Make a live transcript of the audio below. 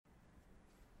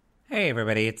Hey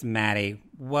everybody, it's Mattie.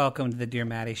 Welcome to the Dear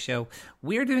Mattie Show.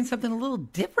 We're doing something a little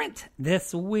different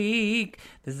this week.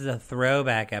 This is a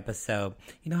throwback episode.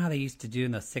 You know how they used to do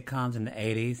in those sitcoms in the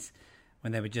 80s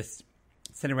when they would just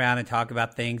sit around and talk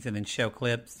about things and then show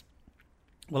clips?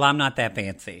 Well, I'm not that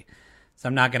fancy, so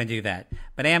I'm not going to do that.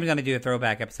 But I am going to do a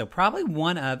throwback episode, probably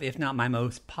one of, if not my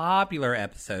most popular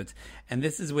episodes. And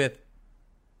this is with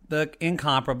the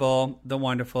incomparable, the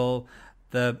wonderful,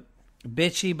 the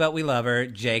bitchy, but we love her,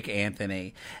 Jake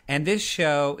Anthony. And this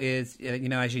show is,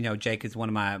 as you know, Jake is one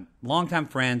of my longtime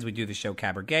friends. We do the show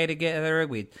Cabaret together,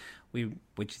 which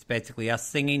is basically us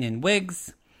singing in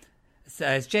wigs. So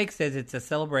as Jake says, it's a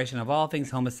celebration of all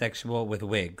things homosexual with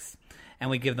wigs. And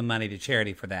we give the money to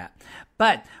charity for that.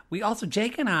 But we also,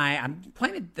 Jake and I'm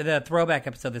playing the throwback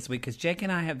episode this week because Jake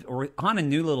and I are on a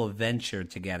new little venture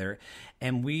together.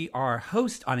 And we are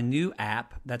host on a new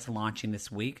app that's launching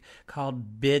this week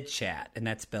called Bid Chat. And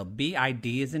that's spelled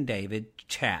B-I-D as in David,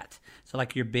 chat. So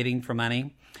like you're bidding for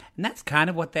money. And that's kind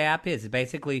of what the app is. It's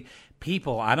basically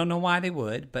people, I don't know why they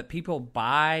would, but people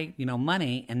buy,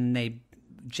 money and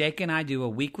Jake and I do a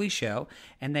weekly show,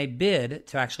 and they bid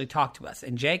to actually talk to us.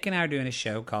 And Jake and I are doing a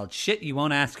show called Shit You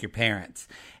Won't Ask Your Parents.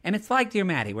 And it's like Dear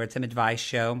Mattie, where it's an advice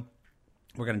show.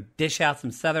 We're going to dish out some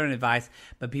Southern advice,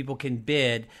 but people can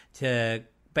bid to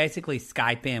basically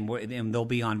Skype in, and they'll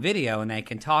be on video, and they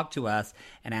can talk to us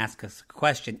and ask us a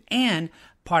question. And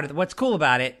part of what's cool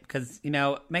about it, because,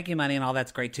 making money and all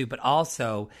that's great too, but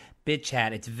also Bid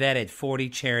Chat, it's vetted 40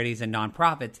 charities and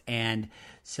nonprofits, and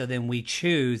so then we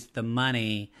choose the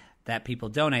money that people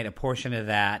donate. A portion of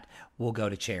that will go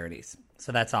to charities.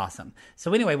 So that's awesome.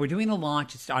 So anyway, we're doing a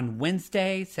launch. It's on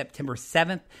Wednesday, September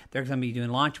 7th. They're going to be doing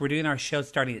launch. We're doing our show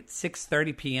starting at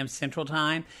 6:30 p.m. Central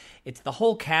Time. It's the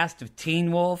whole cast of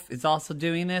Teen Wolf is also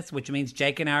doing this, which means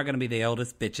Jake and I are going to be the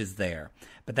oldest bitches there.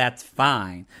 But that's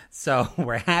fine. So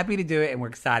we're happy to do it, and we're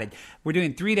excited. We're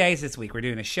doing 3 days this week. We're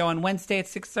doing a show on Wednesday at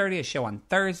 6:30, a show on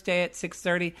Thursday at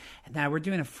 6:30, and then we're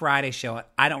doing a Friday show at,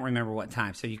 I don't remember what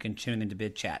time, so you can tune into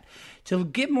Bid Chat. To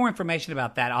get more information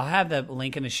about that, I'll have the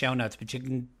link in the show notes, but you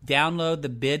can download the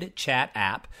Bid Chat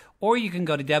app, or you can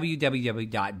go to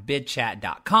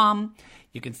www.bidchat.com.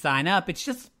 You can sign up. It's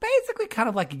just basically kind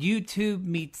of like YouTube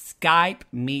meets Skype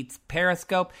meets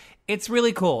Periscope. It's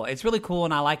really cool. It's really cool,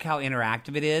 and I like how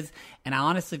interactive it is. And I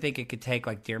honestly think it could take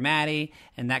like Dear Mattie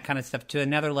and that kind of stuff to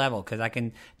another level because I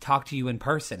can talk to you in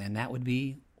person, and that would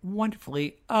be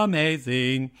wonderfully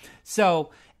amazing.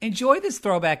 So enjoy this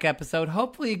throwback episode.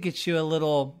 Hopefully it gets you a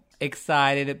little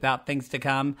excited about things to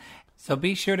come. So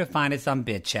be sure to find us on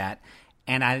Bid Chat.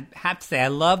 And I have to say, I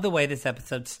love the way this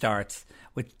episode starts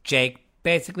with Jake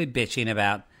basically bitching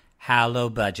about how low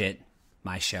budget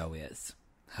my show is.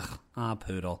 Ah,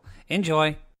 poodle.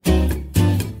 Enjoy.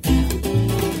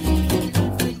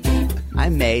 I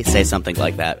may say something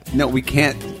like that. No, we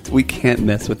can't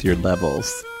mess with your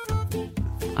levels.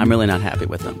 I'm really not happy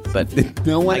with them, but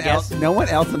no one else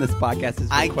on this podcast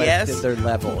has requested their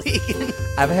levels.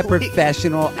 I've had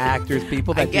professional actors,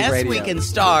 people that do radio. I guess we can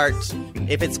start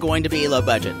if it's going to be low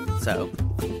budget. So,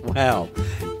 well,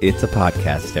 it's a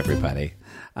podcast, everybody.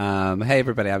 Hey,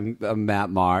 everybody, I'm Matt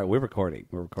Marr. We're recording.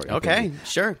 Okay,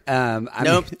 sure.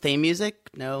 No theme music?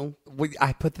 No.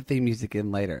 I put the theme music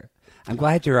in later. I'm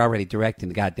glad you're already directing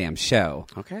the goddamn show.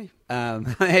 Okay.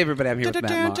 Hey, everybody, I'm here with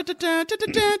Matt Marr. It's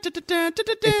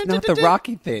not the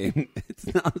Rocky theme.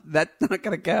 That's not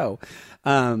going to go.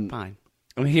 Fine.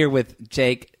 I'm here with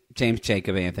James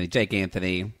Jacob Anthony. Jake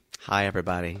Anthony. Hi,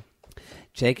 everybody.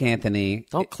 Jake Anthony.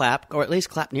 Don't clap, or at least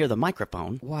clap near the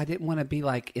microphone. Well, I didn't want to be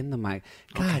like in the mic.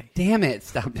 God damn it.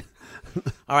 Stop.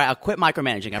 All right, I'll quit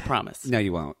micromanaging, I promise. No,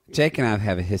 you won't. Jake and I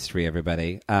have a history,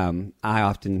 everybody. I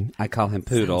call him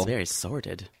Poodle. Sounds very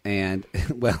sordid. And,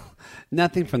 well,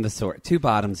 nothing from the sort. Two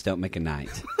bottoms don't make a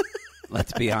night.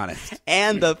 Let's be honest.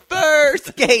 And the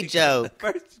first gay joke.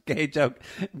 First gay joke.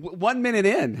 1 minute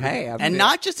in. Hey. And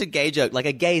not just a gay joke, like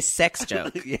a gay sex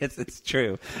joke. Yes, it's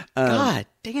true. God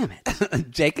damn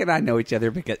it. Jake and I know each other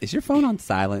because... Is your phone on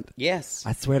silent? Yes.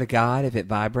 I swear to God, if it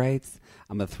vibrates,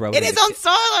 I'm going to throw it. It is on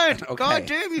silent. Okay. God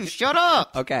damn you. Shut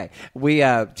up. Okay.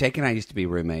 Jake and I used to be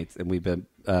roommates, and we've been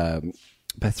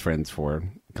best friends for,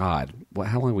 God,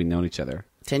 how long have we known each other?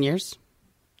 10 years?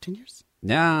 10 years?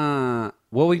 Nah.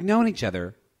 Well, we've known each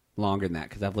other longer than that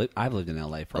because I've lived in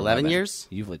L.A. for 11 years.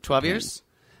 You've lived 12 10. years.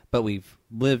 But we've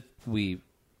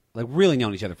really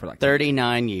known each other for like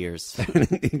 39 years.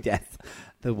 Yes,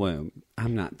 the womb.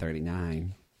 I'm not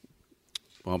 39.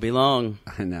 Won't be long.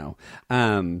 I know.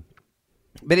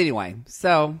 But anyway,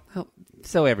 so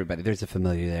everybody, there's a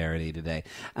familiarity today.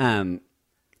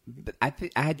 But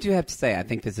I do have to say, I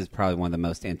think this is probably one of the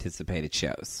most anticipated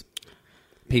shows.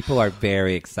 People are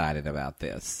very excited about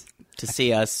this. To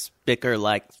see us bicker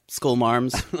like school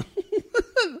marms.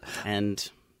 And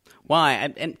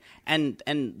why? And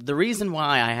the reason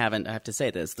why I have to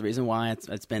say this, the reason why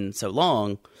it's been so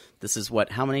long, this is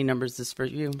how many numbers is this for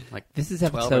you? Like this is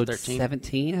 12 or episode 13?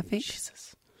 17, I think.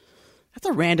 Jesus. That's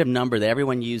a random number that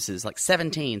everyone uses, like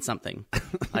 17 something.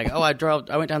 Like,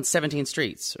 I went down 17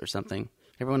 streets or something.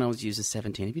 Everyone always uses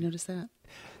 17. Have you noticed that?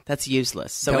 That's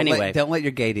useless. So anyway. Don't let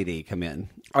your gay DD come in.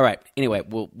 All right. Anyway,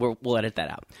 we'll edit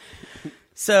that out.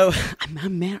 So I'm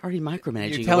already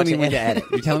micromanaging. You're telling me when to edit.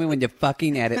 You're telling me when to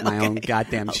fucking edit my own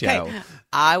goddamn show.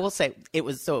 I will say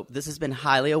this has been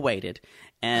highly awaited,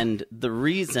 and the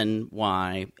reason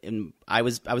why I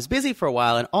was busy for a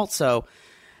while, and also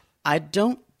I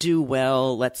don't do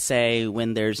well, let's say,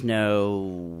 when there's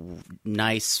no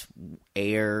nice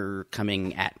air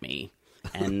coming at me.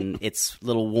 And it's a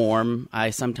little warm. I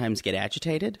sometimes get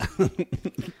agitated.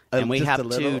 And we have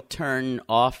to turn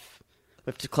off.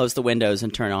 We have to close the windows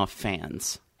and turn off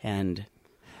fans. And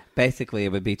basically,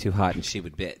 it would be too hot and she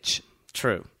would bitch.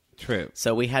 True.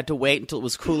 So we had to wait until it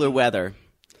was cooler weather.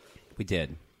 We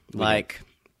did.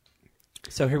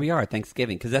 So here we are,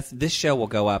 Thanksgiving. Because this show will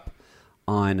go up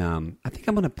on, I think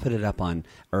I'm going to put it up on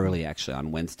early, actually,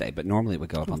 on Wednesday. But normally it would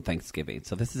go up on Thanksgiving.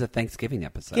 So this is a Thanksgiving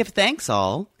episode. Give thanks,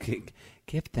 all.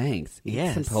 Give thanks.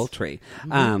 Yes. Eat some poultry.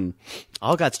 Mm-hmm.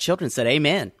 All God's children said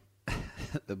amen.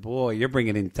 Boy, you're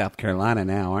bringing in South Carolina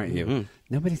now, aren't you? Mm-hmm.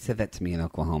 Nobody said that to me in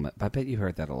Oklahoma. But I bet you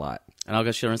heard that a lot. And all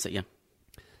God's children said, yeah.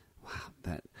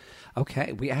 Wow.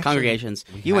 Okay. Congregations.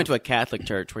 You went to a Catholic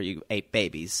church where you ate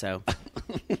babies, so.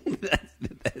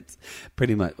 That's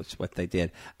pretty much what they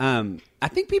did. I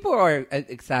think people are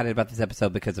excited about this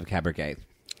episode because of Cabaret.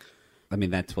 I mean,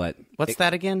 that's what. What's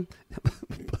that again?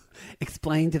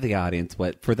 Explain to the audience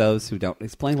for those who don't,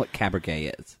 explain what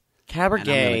Cabaret is.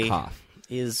 Cabaret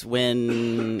is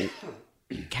when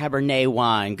Cabernet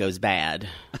wine goes bad.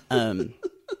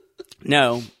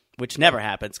 No, which never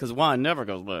happens because wine never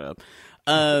goes bad.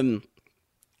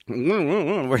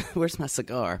 Where's my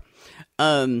cigar?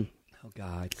 Oh,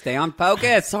 God. Stay on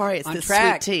focus. Sorry, it's on this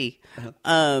track. sweet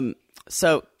tea.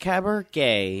 So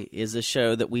Cabaret is a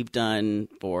show that we've done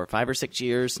for 5 or 6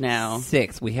 years now.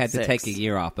 6. We had to take a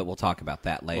year off, but we'll talk about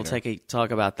that later. We'll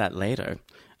talk about that later.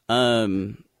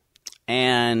 And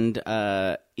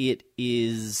it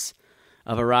is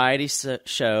a variety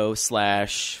show /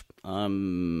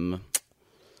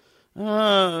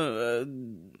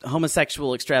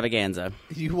 homosexual extravaganza.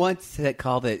 You once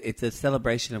called it's a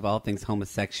celebration of all things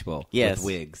homosexual. Yes. With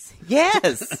wigs.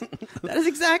 Yes. That is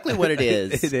exactly what it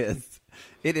is. It is.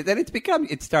 And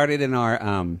it started in our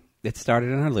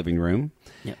living room.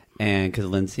 Yep. And because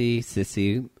Lindsay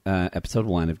Sissy, episode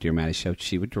 1 of Dear Mattie Show,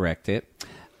 she would direct it.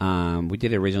 We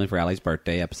did it originally for Allie's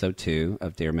birthday, episode 2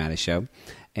 of Dear Mattie Show.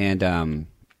 And,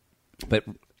 but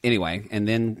anyway, and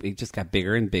then it just got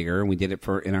bigger and bigger, and we did it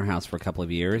in our house for a couple of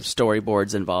years.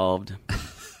 Storyboards involved.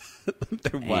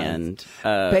 There was. And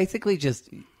basically,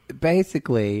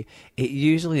 it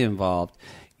usually involved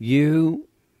you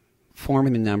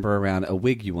forming a number around a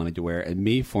wig you wanted to wear, and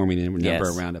me forming a number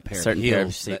around a pair of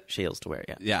heels. Pair of heels to wear,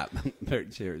 yeah. Yeah.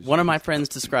 One of my friends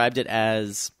described it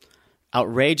as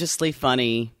outrageously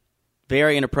funny,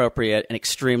 very inappropriate, and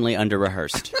extremely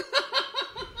under-rehearsed.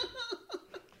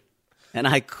 And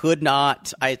I could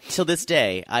not, till this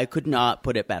day, I could not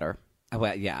put it better.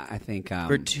 Well, yeah, I think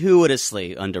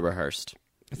gratuitously under-rehearsed.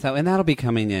 So, and that'll be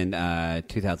coming in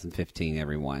 2015,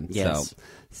 everyone. Yes. So,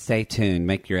 stay tuned.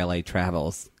 Make your LA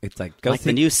travels. It's like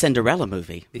the new Cinderella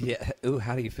movie. Yeah. Ooh,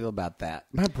 how do you feel about that?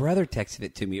 My brother texted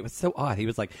it to me. It was so odd. He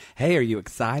was like, "Hey, are you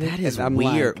excited?" That is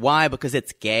weird. Like, why? Because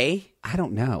it's gay? I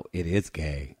don't know. It is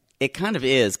gay. It kind of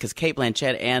is, because Cate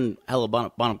Blanchett and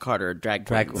Helena Bonham Carter are drag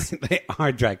queens. They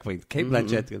are drag queens. Cate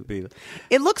Blanchett's going to be.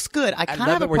 It looks good. I kind of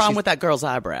have a problem with that girl's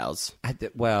eyebrows.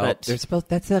 They're supposed.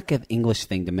 That's like an English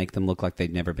thing to make them look like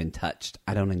they've never been touched.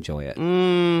 I don't enjoy it.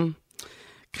 Kind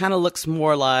of looks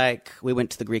more like we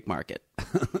went to the Greek market.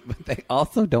 But they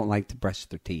also don't like to brush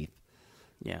their teeth.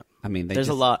 Yeah, I mean, there's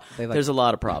a lot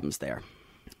of problems there.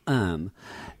 I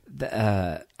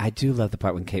do love the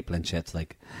part when Cate Blanchett's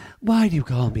like, "Why do you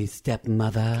call me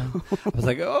stepmother?" I was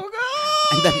like, "Oh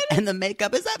God!" And the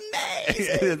makeup is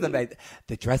amazing. It is amazing.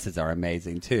 The dresses are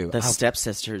amazing too. The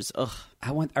stepsisters. Ugh.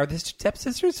 Are the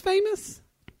stepsisters famous?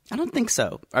 I don't think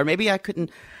so. Or maybe I couldn't.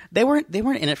 They weren't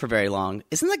in it for very long.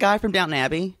 Isn't the guy from Downton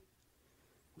Abbey?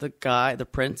 The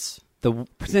prince. The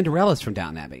Cinderella's from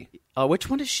Downton Abbey. Oh, which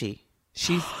one is she?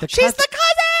 She's the cousin.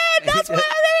 That's why.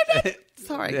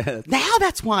 Sorry. Yes. Now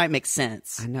that's why it makes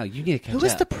sense. I know. You need to catch up. Who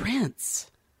was the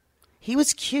prince? He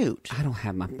was cute. I don't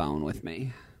have my phone with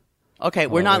me. Okay,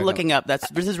 we're not looking up.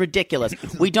 This is ridiculous.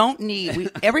 We don't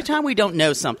need. Every time we don't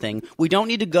know something, we don't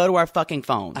need to go to our fucking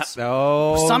phones.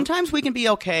 No. Sometimes we can be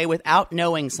okay without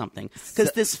knowing something,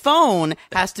 because this phone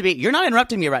has to be. You're not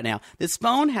interrupting me right now. This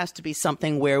phone has to be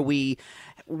something where we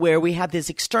have this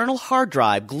external hard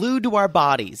drive glued to our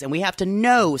bodies, and we have to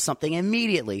know something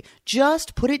immediately.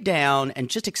 Just put it down and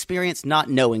just experience not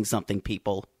knowing something,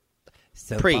 people.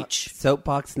 Preach.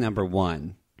 Soapbox number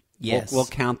 1. Yes. We'll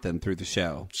count them through the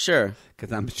show. Sure.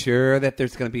 Because I'm sure that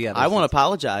there's going to be others. I won't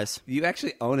apologize. You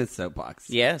actually own a soapbox.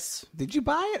 Yes. Did you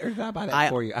buy it or did I buy it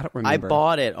for you? I don't remember. I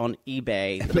bought it on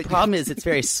eBay. The problem is it's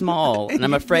very small, and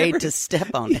I'm afraid to step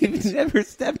on it. You've never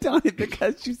stepped on it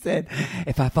because you said,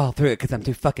 if I fall through it because I'm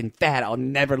too fucking fat, I'll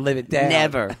never live it down.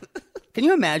 Never. Can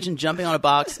you imagine jumping on a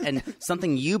box and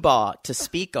something you bought to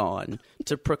speak on,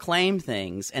 to proclaim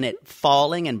things, and it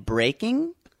falling and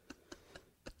breaking?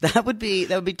 That would be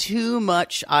too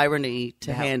much irony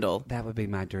to handle. That would be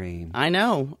my dream. I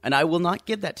know, and I will not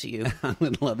give that to you. I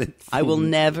would love it. I will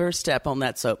never step on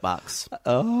that soapbox.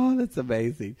 Oh, that's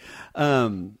amazing.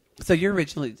 So you're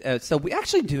originally, so we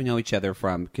actually do know each other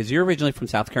because you're originally from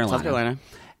South Carolina. South Carolina.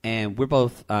 And we're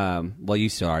both, well, you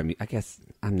still are. I guess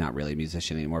I'm not really a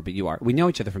musician anymore, but you are. We know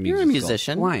each other from music You're a school.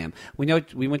 musician. Well, I am. We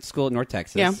went to school at North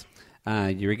Texas. Yeah.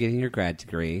 You were getting your grad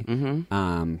degree.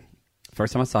 Mm-hmm.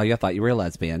 First time I saw you, I thought you were a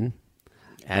lesbian.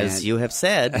 As you have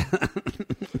said.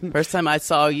 First time I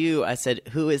saw you, I said,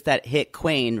 who is that hit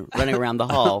queen running around the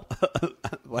hall?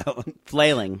 Well,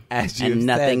 flailing. As you and said.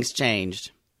 Nothing's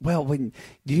changed. Well, when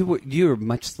you were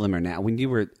much slimmer now. When you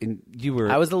were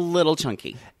I was a little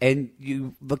chunky. And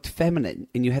you looked feminine,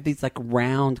 and you had these like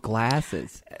round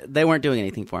glasses. They weren't doing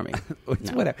anything for me.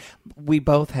 No. Whatever. We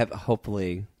both have,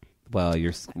 hopefully, well,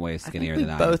 you're way skinnier than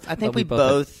I am. I think we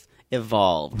both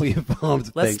evolved. We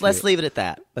evolved. Let's leave it at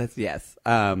that. Yes.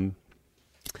 You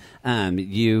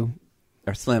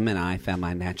are slim, and I found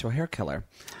my natural hair color.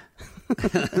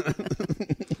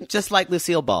 Just like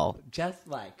Lucille Ball. Just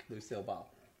like Lucille Ball.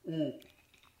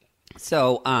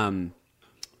 So, so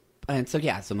I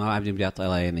moved out to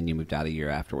LA, and then you moved out a year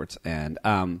afterwards, and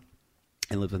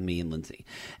lived with me and Lindsay,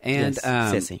 and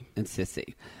Sissy, and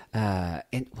Sissy,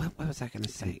 and what was I going to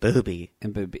say? Booby, her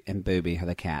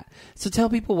the cat. So tell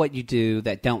people what you do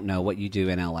that don't know what you do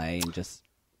in LA, and just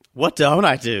what don't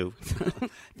I do?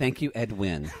 Thank you,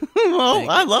 Edwin. Oh,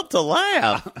 I love to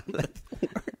laugh. That's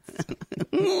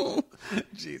the worst.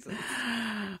 Jesus.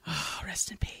 Oh,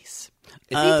 rest in peace.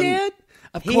 Is he dead?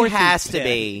 Of course he has he's to dead.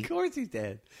 be. Of course he's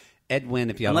dead. Edwin,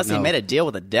 if y'all Unless don't know, he made a deal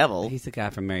with the devil. He's the guy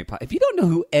from Mary Poppins. If you don't know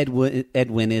who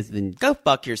Edwin is, then go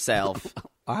fuck yourself.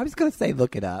 I was going to say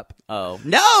look it up. Oh,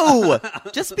 no!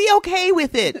 Just be okay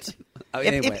with it.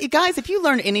 Anyway. If guys, if you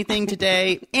learned anything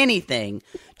today, anything,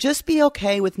 just be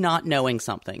okay with not knowing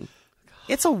something.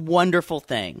 It's a wonderful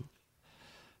thing.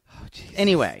 Oh, Jesus.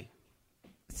 Anyway.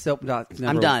 So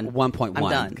I'm done. 1.1. I'm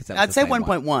done. I'd say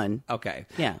 1.1. Okay.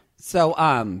 Yeah. So,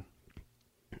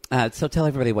 so tell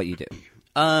everybody what you do.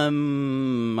 I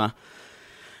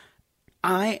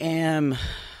am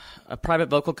a private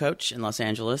vocal coach in Los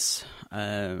Angeles.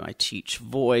 I teach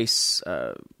voice,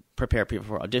 prepare people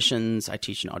for auditions. I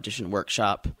teach an audition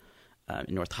workshop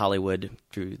in North Hollywood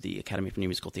through the Academy for New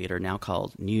Musical Theater, now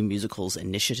called New Musicals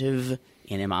Initiative,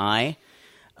 NMI.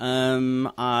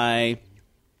 I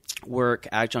work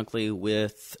adjunctly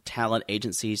with talent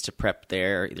agencies to prep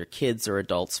their either kids or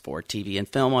adults for TV and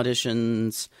film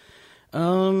auditions.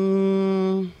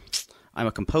 I'm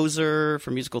a composer for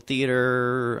musical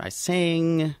theater. I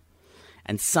sing,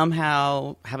 and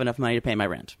somehow have enough money to pay my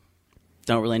rent.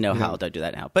 Don't really know how to do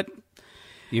that now, but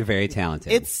you're very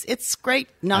talented. It's great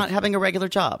not having a regular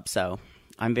job, so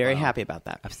I'm very happy about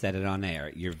that. I've said it on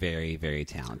air. You're very, very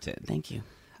talented. Thank you.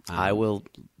 I will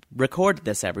record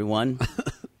this, everyone.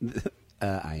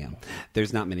 I am.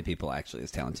 There's not many people actually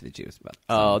as talented as you. But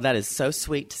oh, that is so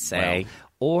sweet to say.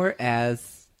 Well, or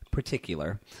as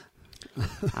particular.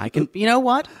 I can. You know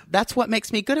what? That's what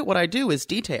makes me good at what I do is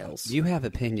details. You have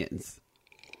opinions.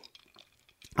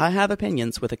 I have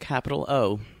opinions with a capital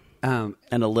O, and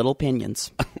a little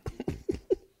pinions. I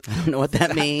don't know what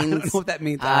that means. I don't know what that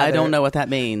means I either. don't know what that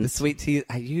means. The sweet tea.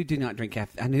 You do not drink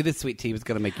caffeine. I knew the sweet tea was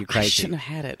going to make you crazy. I shouldn't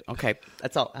have had it. Okay,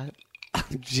 that's all.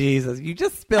 Jesus, you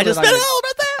just spilled it. I just on spilled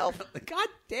it all myself. God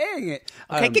dang it.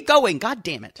 Okay, get going. God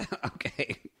damn it.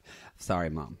 Okay. Sorry,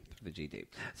 Mom, for the GD.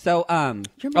 So,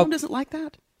 your mom doesn't like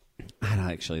that?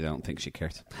 I actually don't think she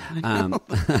cares. Mine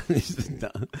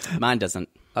doesn't.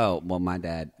 Oh, well, my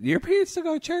dad. Your parents still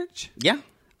go to church? Yeah.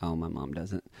 Oh, my mom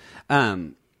doesn't.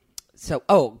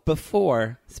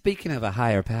 Before, speaking of a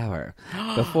higher power,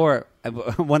 I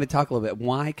want to talk a little bit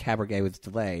why Cabaret was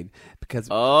delayed because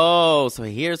so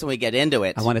here's when we get into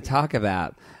it. I want to talk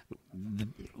about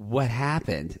what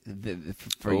happened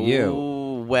for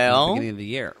you. Well, at the beginning of the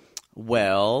year.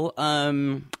 Well,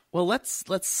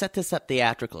 let's set this up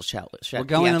theatrical, shall we? We're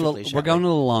going a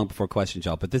little long before questions,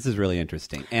 y'all, but this is really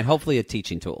interesting and hopefully a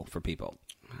teaching tool for people.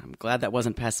 I'm glad that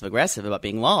wasn't passive aggressive about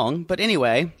being long, but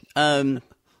anyway,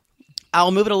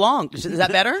 I'll move it along. Is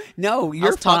that better? No,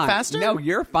 you're I'll fine. talk faster? No,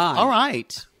 you're fine. All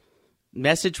right.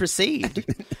 Message received.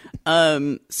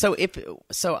 In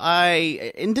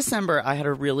December I had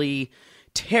a really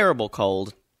terrible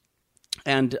cold,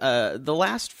 and the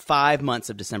last 5 months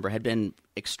of December had been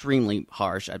extremely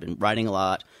harsh. I'd been writing a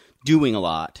lot, doing a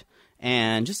lot,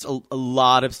 and just a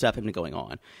lot of stuff had been going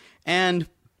on. And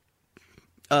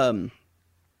I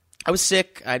was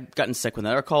sick. I'd gotten sick with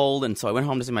another cold, and so I went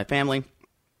home to see my family.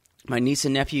 My niece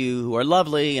and nephew, who are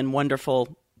lovely and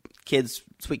wonderful kids,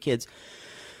 sweet kids,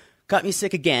 got me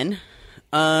sick again.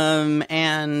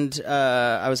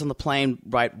 I was on the plane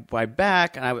right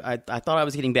back, and I thought I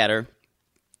was getting better,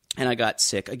 and I got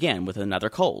sick again with another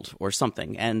cold or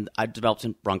something, and I developed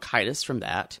bronchitis from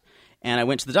that. And I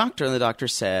went to the doctor, and the doctor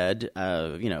said,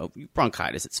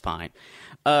 bronchitis, it's fine.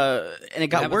 And it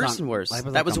got worse and worse.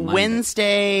 That was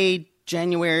Wednesday,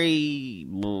 January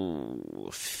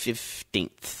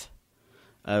 15th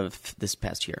of this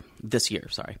year.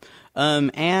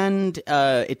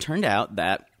 It turned out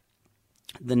that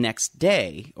the next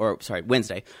day,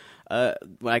 Wednesday,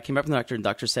 when I came up from the doctor, and the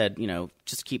doctor said,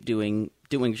 just keep doing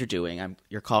what you're doing.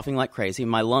 You're coughing like crazy.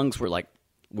 My lungs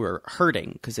were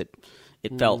hurting because it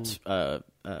felt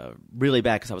really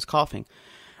bad because I was coughing.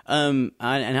 And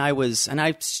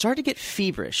I started to get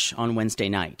feverish on Wednesday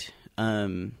night.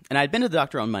 And I'd been to the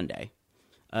doctor on Monday.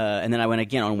 And then I went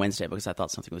again on Wednesday because I thought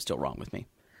something was still wrong with me.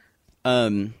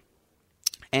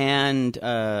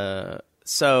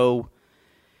 So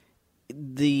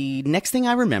the next thing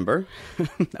I remember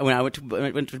when I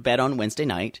went to bed on Wednesday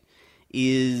night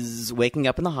is waking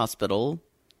up in the hospital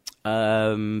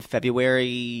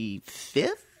February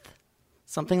 5th,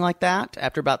 something like that,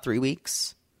 after about 3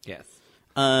 weeks. Yes.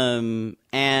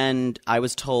 And I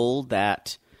was told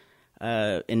that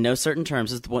in no certain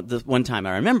terms, this is the one time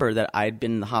I remember that I'd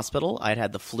been in the hospital, I'd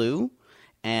had the flu,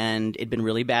 and it'd been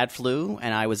really bad flu,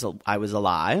 and I was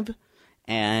alive.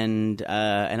 And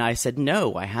I said,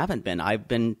 no, I haven't been. I've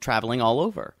been traveling all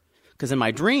over. Because in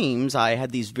my dreams, I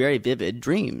had these very vivid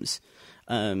dreams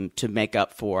to make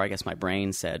up for, I guess my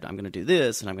brain said, I'm going to do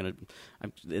this, and I'm in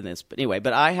this. But anyway,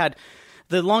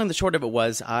 the long and the short of it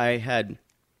was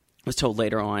was told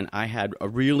later on I had a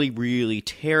really, really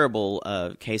terrible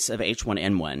case of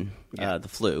H1N1, the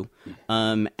flu.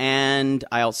 And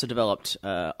I also developed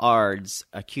ARDS,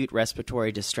 acute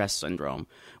respiratory distress syndrome,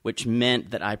 which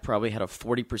meant that I probably had a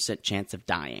 40% chance of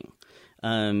dying.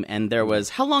 And there was,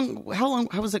 how long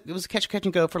was it? It was catch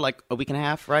and go for like a week and a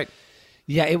half, right?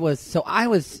 Yeah, it was. So I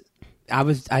was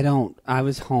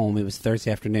home. It was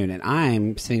Thursday afternoon, and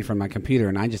I'm sitting from my computer,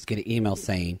 and I just get an email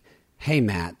saying, "Hey,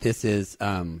 Matt, this is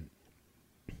Tom.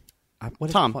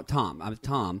 Tom. I was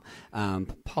Tom,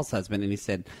 Paul's husband," and he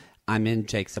said, "I'm in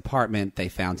Jake's apartment. They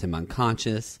found him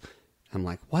unconscious." I'm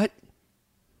like, "What?"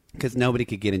 Because nobody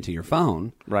could get into your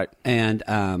phone, right? And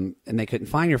they couldn't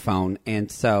find your phone,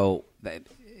 and so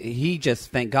he just,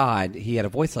 thank God, he had a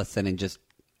voice lesson, and just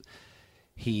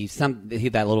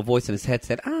that little voice in his head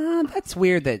said, that's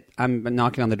weird that I'm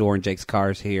knocking on the door and Jake's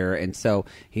car's here. And so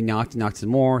he knocked some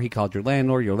more. He called your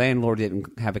landlord. Your landlord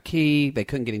didn't have a key. They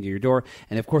couldn't get into your door.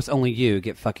 And of course, only you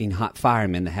get fucking hot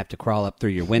firemen that have to crawl up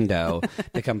through your window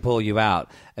to come pull you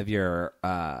out of your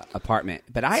apartment.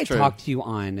 But I didn't talk to you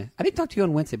on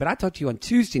Wednesday, but I talked to you on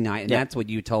Tuesday night. And that's what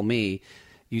you told me.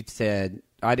 You said,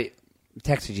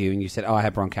 texted you and you said, I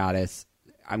have bronchitis.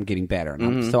 I'm getting better.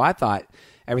 And so I thought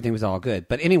everything was all good.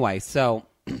 But anyway, so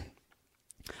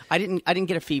I didn't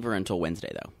get a fever until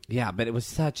Wednesday, though. Yeah, but it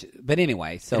was but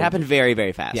anyway, so it happened very,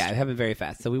 very fast. Yeah, it happened very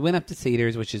fast. So we went up to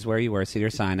Cedars, which is where you were,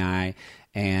 Cedars-Sinai,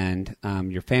 and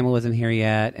your family wasn't here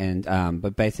yet, and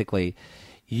but basically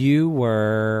you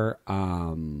were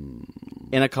in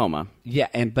a coma. Yeah,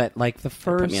 but like the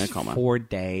first 4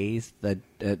 days,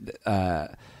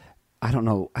 I don't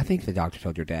know. I think the doctor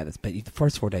told your dad this, but the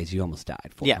first 4 days you almost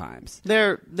died 4 times.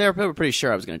 They were pretty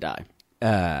sure I was going to die.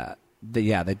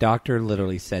 The doctor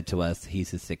literally said to us,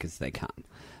 he's as sick as they come.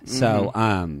 So,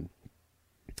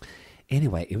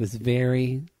 anyway, it was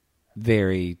very,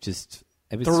 very just...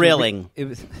 It was thrilling. It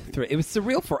was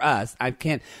surreal for us.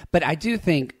 But I do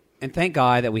think, and thank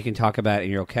God that we can talk about it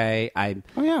and you're okay.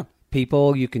 Yeah.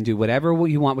 People, you can do whatever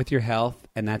you want with your health,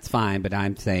 and that's fine, but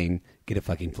I'm saying... get a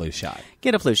fucking flu shot.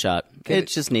 Get a flu shot. It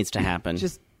just needs to happen.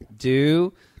 Just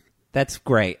do. That's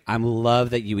great. I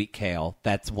love that you eat kale.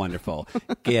 That's wonderful.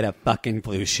 Get a fucking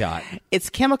flu shot. It's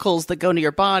chemicals that go into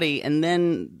your body, and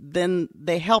then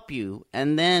they help you,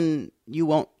 and then you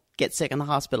won't get sick in the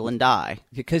hospital and die.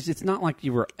 Because it's not like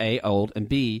you were A, old, and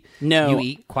B, No. you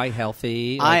eat quite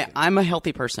healthy. Like, I'm a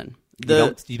healthy person.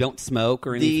 you don't smoke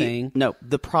or anything? No.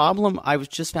 The problem, I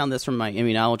just found this from my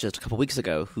immunologist a couple weeks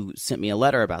ago who sent me a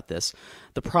letter about this.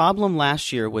 The problem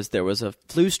last year was there was a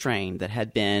flu strain that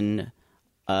had been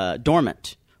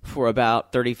dormant for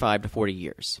about 35 to 40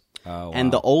 years. Oh, wow.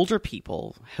 And the older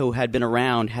people who had been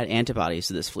around had antibodies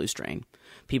to this flu strain.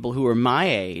 People who were my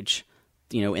age,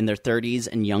 in their 30s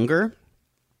and younger,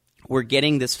 were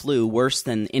getting this flu worse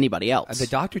than anybody else. The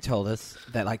doctor told us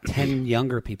that like 10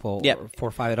 younger people, Yep. 4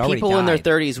 or 5 had already people died. in their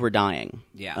 30s were dying.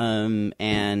 Yeah.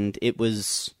 And it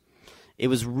was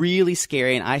really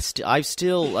scary, and I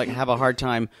still like have a hard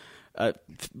time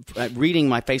reading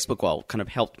my Facebook wall. Kind of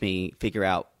helped me figure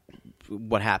out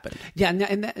what happened. Yeah,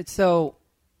 and so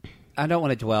I don't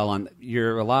want to dwell on.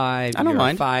 You're alive. I don't you're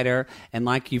mind. A fighter, and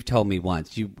like you've told me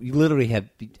once, you literally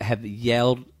have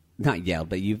yelled. Not yelled,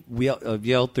 but you've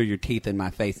yelled through your teeth in my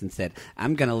face and said,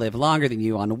 "I'm going to live longer than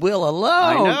you on will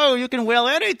alone." I know you can will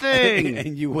anything,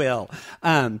 and you will.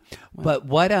 But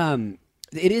what?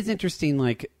 It is interesting.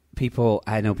 Like people,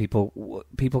 I know people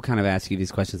kind of ask you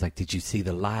these questions, like, "Did you see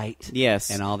the light?" Yes,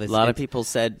 and all this. A lot of people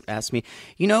asked me.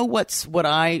 What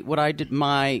I did?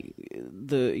 When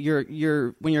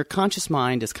your conscious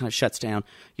mind is kind of shuts down,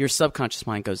 your subconscious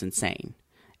mind goes insane.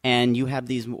 And you have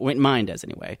these, mine does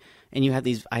anyway, and I had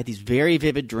these very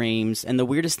vivid dreams, and the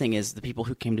weirdest thing is the people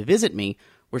who came to visit me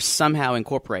were somehow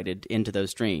incorporated into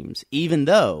those dreams, even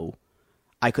though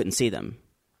I couldn't see them,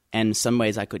 and in some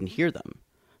ways I couldn't hear them,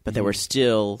 but they were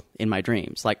still in my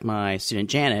dreams. Like my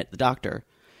student Janet, the doctor,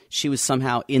 she was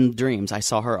somehow in dreams. I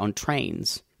saw her on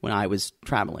trains when I was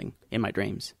traveling in my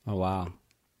dreams. Oh, wow.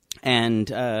 And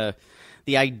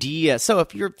the idea, so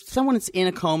if someone that's in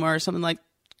a coma or something, like,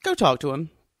 go talk to them.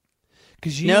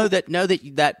 Because know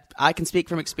that I can speak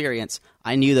from experience.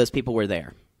 I knew those people were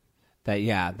there.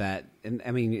 And I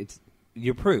mean, it's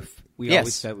you're proof. We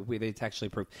Yes. always say it's actually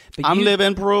proof. But I'm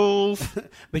living proof.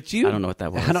 But you, I don't know what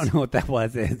that was. I don't know what that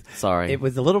was. Sorry, it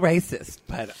was a little racist.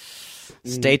 But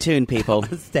stay tuned, people.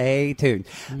 Stay tuned.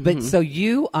 Mm-hmm. But so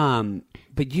you,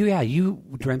 you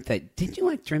dreamt that. Didn't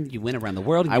you dream that you went around the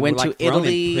world? And I you went were, to thrown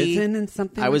Italy. in prison and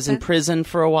something. I was in prison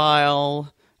for a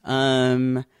while.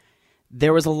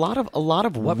 There was a lot of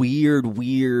weird, What like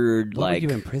were you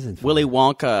in prison for? Willy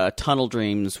Wonka tunnel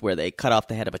dreams where they cut off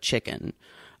the head of a chicken.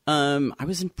 I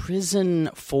was in prison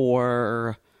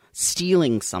for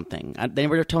stealing something. They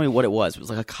never told me what it was. It was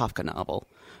like a Kafka novel.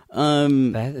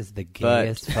 That is the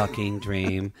gayest fucking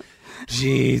dream.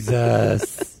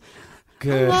 Jesus.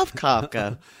 Good. I love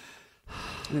Kafka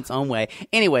in its own way.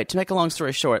 Anyway, to make a long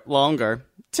story short,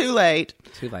 too late.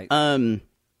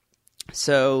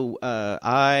 So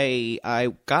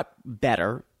I got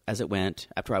better as it went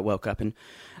after I woke up, and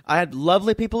I had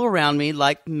lovely people around me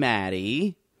like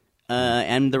Mattie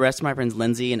and the rest of my friends,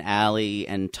 Lindsay and Allie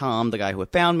and Tom, the guy who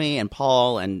had found me, and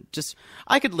Paul, and just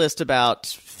I could list about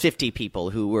 50 people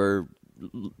who were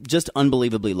just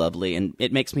unbelievably lovely, and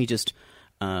it makes me just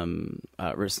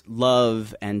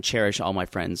love and cherish all my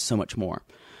friends so much more.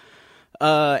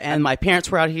 And my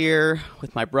parents were out here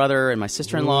with my brother and my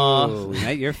sister-in-law. Ooh,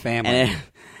 met your family. And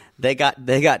they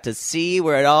got to see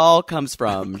where it all comes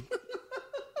from.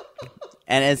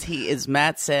 And as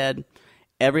Matt said,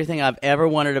 everything I've ever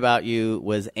wondered about you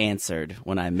was answered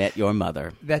when I met your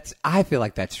mother. I feel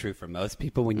like that's true for most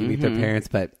people when you meet their parents,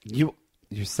 but you're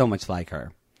so much like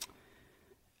her.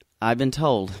 I've been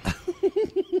told.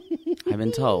 I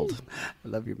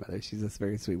love your mother. She's a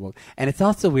very sweet woman. And it's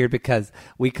also weird because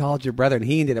we called your brother, and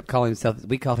he ended up calling himself,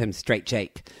 we called him Straight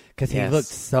Jake, because he looked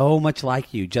so much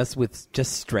like you, just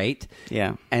straight.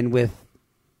 Yeah. And with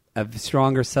a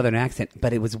stronger Southern accent.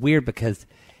 But it was weird because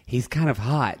he's kind of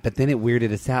hot, but then it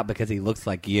weirded us out because he looks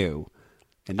like you.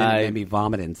 And then it made me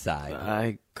vomit inside.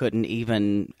 I couldn't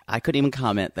even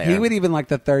comment there. He would even, like,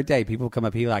 the third day, people come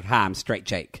up, he'd be like, "Hi, I'm Straight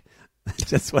Jake." That's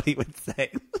just what he would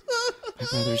say. My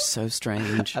brother's so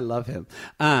strange. I love him.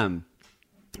 I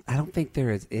don't think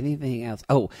there is anything else.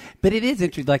 Oh, but it is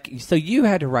interesting. Like, so you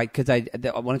had to write, because I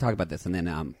want to talk about this, and then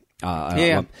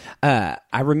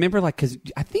I remember, like, because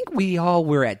I think we all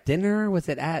were at dinner. Was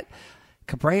it at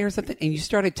Cabaret or something? And you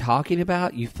started talking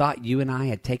about, you thought you and I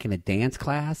had taken a dance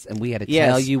class, and we had to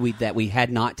tell you that we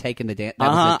had not taken the dance. That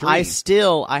was a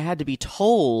dream. I had to be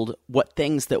told what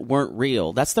things that weren't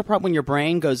real. That's the problem when your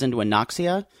brain goes into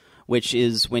anoxia, which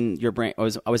is when your brain.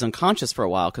 I was unconscious for a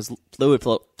while because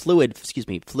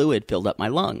fluid filled up my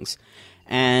lungs,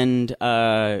 and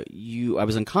I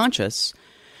was unconscious.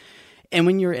 And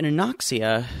when you're in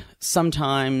anoxia,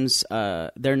 sometimes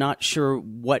they're not sure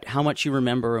how much you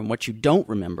remember and what you don't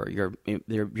remember.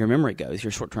 Your memory goes,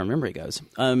 your short-term memory goes.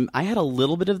 I had a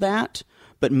little bit of that,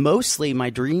 but mostly my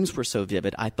dreams were so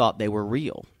vivid I thought they were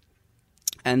real.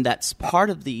 And that's part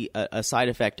of the a side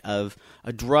effect of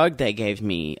a drug they gave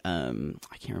me. I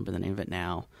can't remember the name of it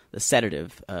now. The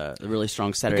sedative, the really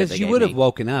strong sedative. Because you would have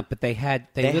woken up, but they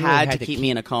had to keep me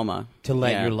in a coma to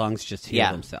let your lungs just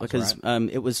heal themselves. Because right?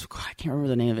 It was, I can't remember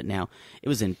the name of it now. It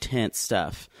was intense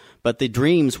stuff, but the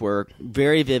dreams were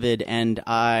very vivid. And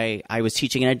I was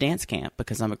teaching in a dance camp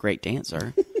because I'm a great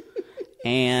dancer.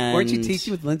 And weren't you teaching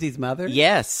with Lindsay's mother?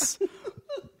 Yes.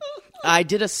 I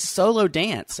did a solo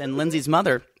dance, and Lindsay's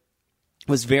mother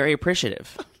was very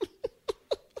appreciative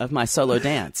of my solo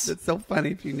dance. It's so funny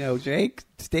if you know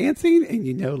Jake's dancing and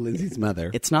you know Lindsay's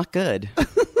mother. It's not good.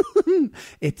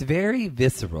 It's very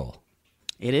visceral.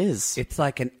 It is. It's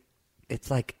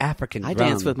like African drum. I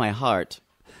dance with my heart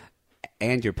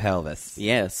and your pelvis.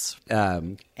 Yes.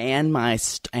 And I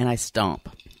stomp.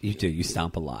 You do. You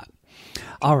stomp a lot.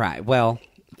 All right. Well,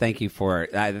 thank you for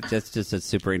that's just a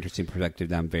super interesting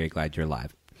perspective. I'm very glad you're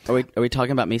alive. Are we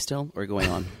talking about me still, or going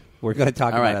on? We're going to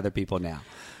talk about other people now.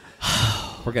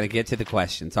 We're going to get to the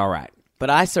questions. All right.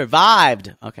 But I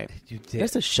survived. Okay. You did.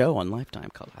 There's a show on Lifetime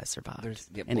called I Survived.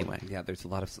 Anyway. There's a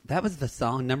lot of... That was the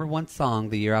song, number one song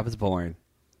the year I was born.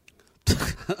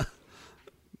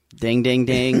 Ding, ding,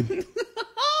 ding.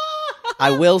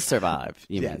 I will survive.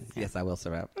 Yes, I will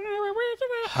survive.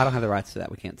 I don't have the rights to that.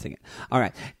 We can't sing it. All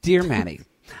right. Dear Mattie,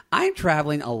 I'm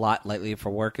traveling a lot lately for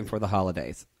work and for the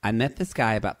holidays. I met this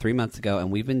guy about 3 months ago,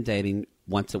 and we've been dating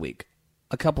once a week.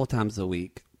 A couple of times a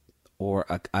week. Or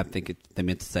I think they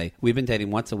meant to say, we've been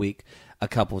dating once a week, a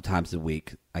couple of times a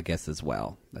week, I guess, as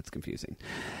well. That's confusing.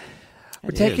 We're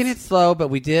taking it slow, but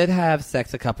we did have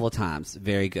sex a couple of times.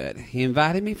 Very good. He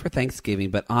invited me for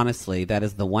Thanksgiving, but honestly, that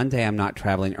is the one day I'm not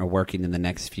traveling or working in the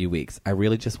next few weeks. I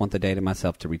really just want the day to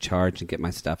myself to recharge and get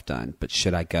my stuff done. But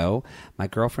should I go? My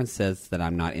girlfriend says that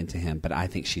I'm not into him, but I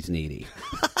think she's needy.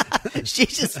 She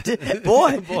just she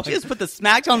just put the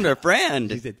smack on her friend.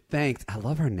 She said, thanks. I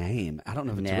love her name. I don't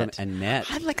know if it's Annette.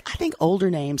 I think older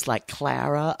names like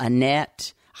Clara,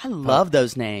 Annette. I love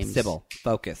those names. Sybil,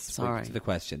 focus. Sorry. To the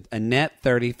question. Annette,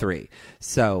 33.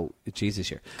 So, Jesus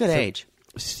year. Good age.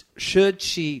 Should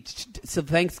she... So,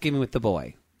 Thanksgiving with the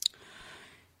boy.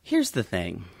 Here's the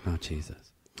thing. Oh,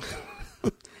 Jesus.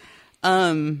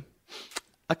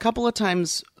 A couple of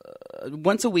times...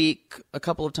 once a week, a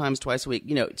couple of times, twice a week.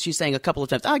 You know, she's saying a couple of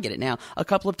times. I get it now. A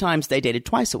couple of times they dated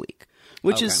twice a week,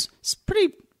 which is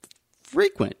pretty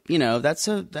frequent. You know,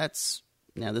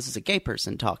 now this is a gay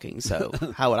person talking, so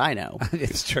how would I know?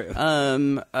 It's true.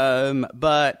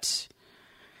 But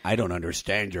I don't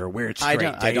understand your weird straight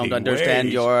dating I don't understand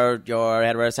ways. your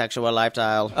heterosexual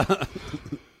lifestyle.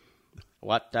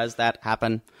 What does that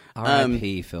happen?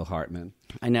 R.I.P. Phil Hartman.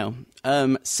 I know.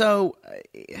 So.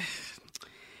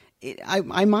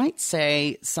 I might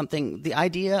say something. The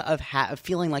idea of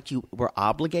feeling like you were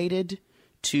obligated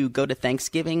to go to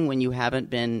Thanksgiving when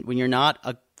you're not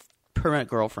a permanent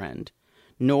girlfriend,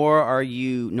 nor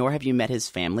have you met his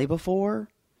family before.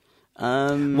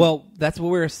 Well, that's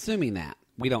what we're assuming that.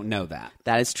 We don't know that.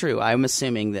 That is true. I'm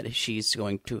assuming that she's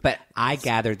going to. But I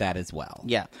gathered that as well.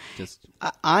 Yeah.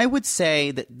 I would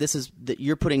say that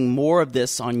you're putting more of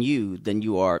this on you than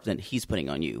he's putting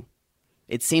on you.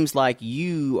 It seems like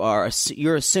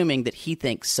you're assuming that he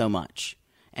thinks so much,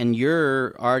 and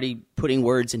you're already putting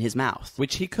words in his mouth.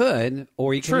 Which he could,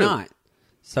 or he could not.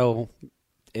 So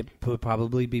it would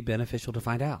probably be beneficial to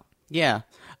find out. Yeah.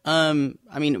 I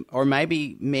mean, or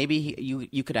maybe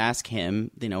you could ask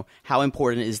him, you know, how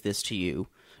important is this to you?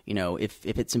 You know, if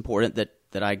it's important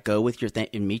that I go with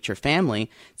and meet your family.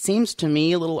 It seems to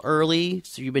me a little early.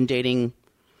 So you've been dating...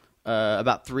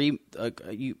 about 3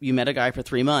 you met a guy for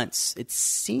 3 months. It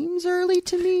seems early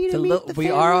to me to meet the we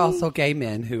family. are also gay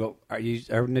men who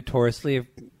are notoriously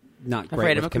not great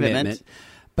afraid with of commitment.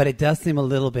 But it does seem a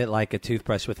little bit like a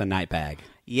toothbrush with a night bag.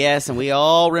 Yes, and we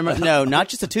all remember. No, not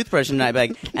just a toothbrush and a night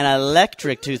bag, an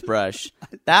electric toothbrush.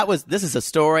 This is a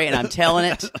story, and I'm telling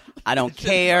it. I don't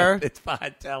care. It's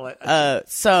fine. Tell it.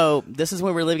 So this is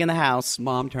when we're living in the house.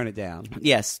 Mom, turn it down.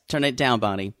 Yes, turn it down,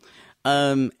 Bonnie.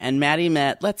 And Mattie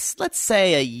met, let's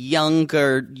say, a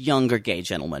younger gay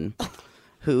gentleman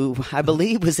who I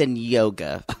believe was in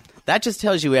yoga. That just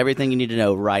tells you everything you need to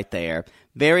know right there.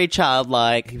 very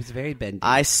childlike. He was very bendy.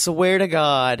 I swear to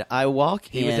God, I walk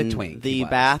He was a in twink, the he was.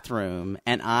 bathroom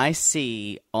and I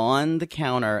see on the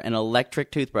counter an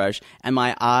electric toothbrush, and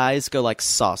my eyes go like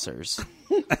saucers.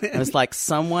 It was like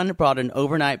someone brought an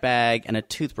overnight bag and a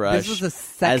toothbrush. This was the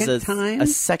second time? A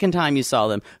second time you saw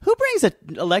them. Who brings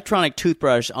an electronic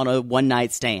toothbrush on a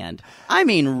one-night stand? I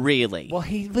mean, really. Well,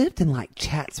 he lived in like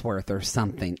Chatsworth or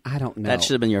something. I don't know. That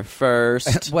should have been your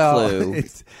first well, clue.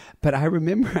 But I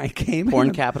remember I came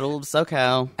Porn capital of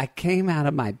SoCal. I came out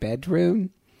of my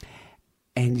bedroom,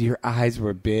 and your eyes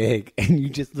were big, and you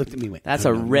just looked at me and went, That's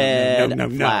no, a no, no, red no, no, no,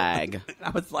 no. flag.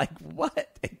 I was like, what?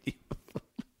 And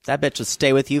That bitch will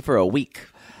stay with you for a week.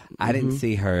 I didn't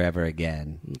see her ever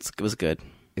again. It was good.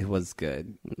 It was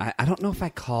good. I don't know if I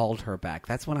called her back.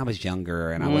 That's when I was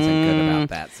younger, and I wasn't good about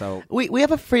that. So We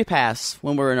have a free pass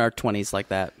when we're in our 20s like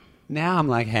that. now I'm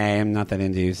like, hey, I'm not that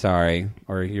into you. Sorry.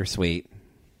 Or you're sweet.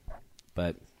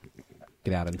 But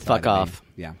get out inside Fuck of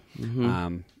me. off. Yeah.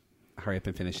 Hurry up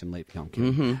and finish and leave. No, I'm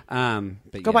kidding.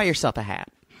 But Go yeah. buy yourself a hat.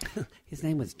 His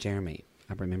name was Jeremy.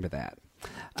 I remember that.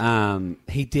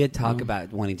 He did talk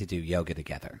about wanting to do yoga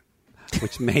together,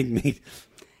 which made me...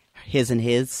 His and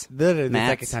his. The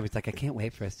Matt's. second time, he's like, I can't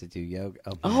wait for us to do yoga.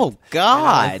 Oh, Matt.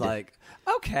 God. And I was like,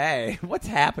 okay, what's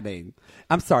happening?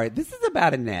 I'm sorry. This is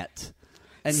about Annette.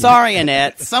 And Sorry,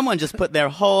 Annette. Someone just put their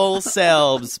whole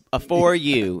selves afore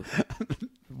you.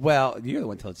 Well, you're the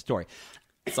one telling the story.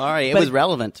 Sorry, it But was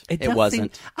relevant. It does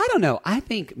wasn't. seem- I don't know. I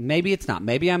think maybe it's not.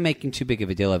 Maybe I'm making too big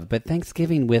of a deal of it. But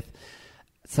Thanksgiving with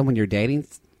someone you're dating,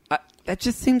 that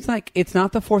just seems like it's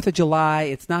not the 4th of July.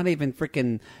 It's not even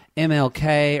freaking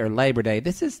MLK or Labor Day.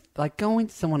 This is like going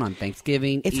to someone on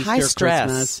Thanksgiving. It's Easter, high stress,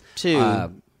 Christmas, too.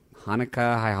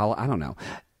 Hanukkah, high holiday. I don't know.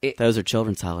 Those are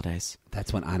children's holidays.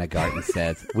 That's when Anna Garten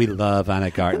says, we love Anna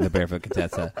Garten, the Barefoot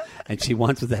Contessa. And she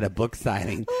once was at a book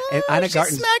signing. And Anna she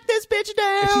Garten smacked this bitch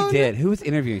down. She did. Who was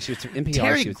interviewing? She was from NPR.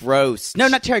 Terry She was, Gross. No,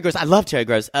 not Terry Gross. I love Terry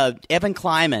Gross. Evan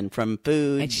Kleiman from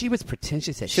Food. and she was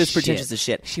pretentious as shit. She was pretentious as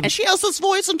shit. And she has this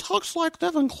voice and talks like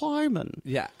Evan Kleiman.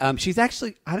 Yeah. She's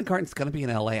actually, Anna Garten's going to be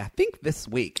in LA, I think this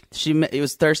week. It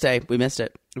was Thursday. We missed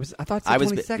it. I thought it's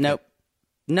the 22nd. Nope.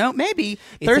 No, maybe.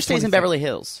 It's Thursday's the in 22nd. Beverly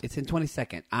Hills. It's in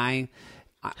 22nd.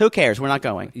 Who cares? We're not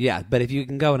going. Yeah, but if you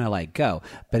can go in LA, go.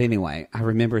 But anyway, I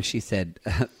remember she said,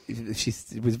 she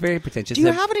was very pretentious. Do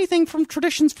you have anything from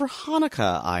traditions for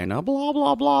Hanukkah? I know, blah,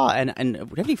 blah, blah. And do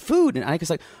you have any food? And I was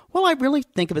like, well, I really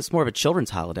think of it as more of a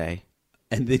children's holiday.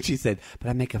 And then she said, but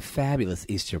I make a fabulous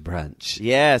Easter brunch.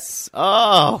 Yes.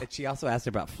 Oh. And she also asked her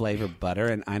about flavored butter,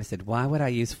 and I said, why would I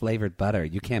use flavored butter?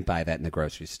 You can't buy that in the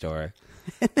grocery store.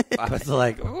 I was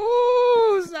like,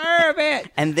 ooh, serve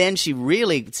it. And then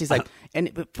she's like,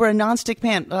 and for a nonstick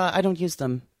pan, I don't use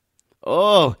them.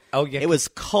 Oh, yeah, it was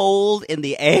cold in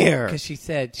the air. Because she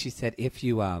said, if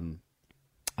you,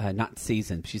 not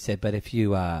seasoned, she said, but if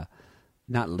you,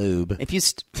 not lube. If you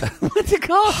What's it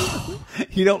called?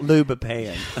 You don't lube a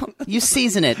pan. you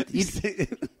season it,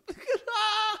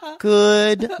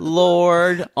 good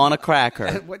Lord, on a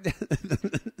cracker.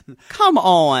 Come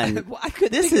on,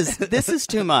 this is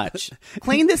too much.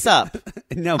 Clean this up.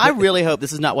 No, I really hope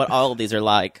this is not what all of these are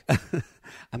like.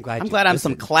 I'm glad. I'm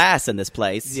some class in this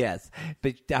place. Yes,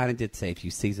 but Donna did say if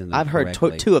you season them I've heard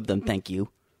correctly. two of them. Thank you.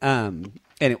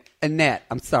 Anyway, Annette,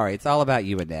 I'm sorry. It's all about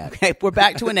you, Annette. Okay, we're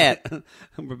back to Annette.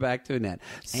 We're back to Annette.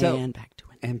 So, And back to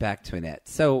Annette. And back to Annette.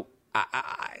 So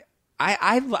I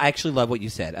actually love what you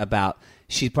said about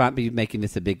she's probably making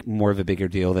this more of a bigger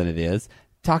deal than it is.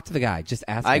 Talk to the guy. Just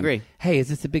ask him. I agree. Hey, is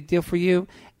this a big deal for you?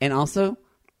 And also,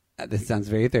 this sounds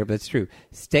very fair, but it's true.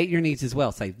 State your needs as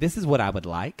well. Say, this is what I would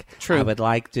like. True. I would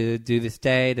like to do this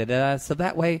day, da-da. So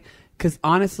that way, because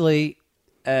honestly,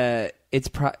 it's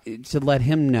to let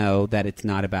him know that it's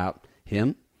not about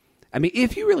him. I mean,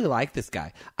 if you really like this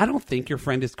guy, I don't think your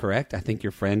friend is correct. I think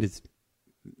your friend is...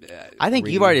 I think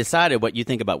you've already decided what you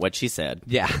think about what she said.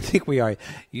 Yeah, I think we are.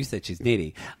 You said she's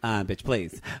needy. Bitch,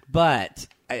 please. But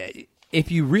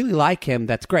if you really like him,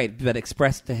 that's great. But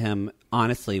express to him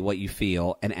honestly what you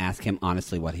feel and ask him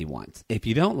honestly what he wants. If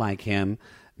you don't like him,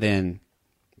 then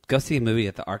go see a movie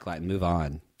at the ArcLight and move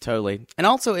on. Totally. And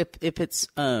also, if it's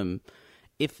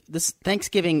if this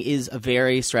Thanksgiving is a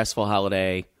very stressful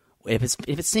holiday, if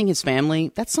it's seeing his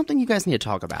family, that's something you guys need to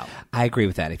talk about. I agree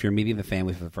with that. If you're meeting the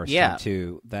family for the first time,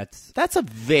 too, that's a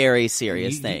very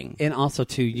serious thing. And also,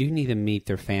 too, you need to meet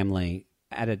their family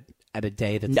at a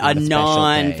day that's a not a special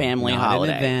non-family day,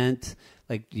 holiday. Not an event.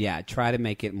 Like, yeah, try to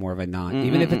make it more of a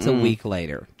even if it's a week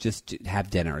later, just have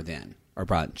dinner then or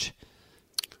brunch.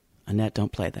 Annette,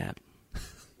 don't play that.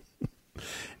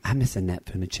 I miss Annette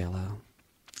Funicello.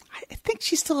 I I think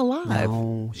she's still alive.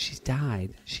 No, she's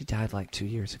died. She died like 2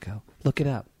 years ago. Look it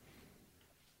up.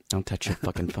 Don't touch your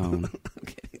fucking phone.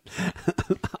 Okay.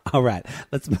 All right,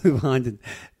 let's move on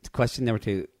to question number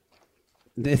 2.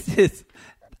 This is,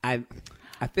 I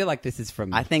feel like this is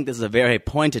from. I think this is a very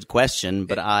pointed question,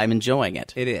 but I'm enjoying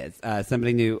it. It is.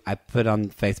 Somebody knew. I put on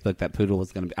Facebook that Poodle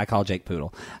was going to be. I call Jake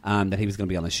Poodle. That he was going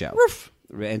to be on the show. Woof.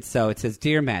 And so it says,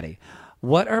 "Dear Mattie,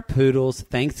 what are Poodle's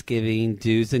Thanksgiving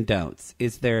do's and don'ts?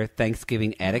 Is there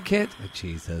Thanksgiving etiquette?" Oh,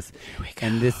 Jesus. Here we go.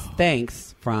 And this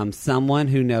thanks from someone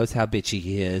who knows how bitchy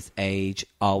he is, age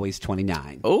always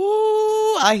 29.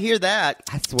 Oh, I hear that.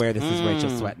 I swear this is Rachel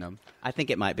Sweatnam. I think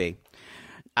it might be.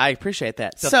 I appreciate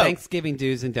that. So Thanksgiving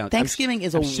do's and don'ts. Thanksgiving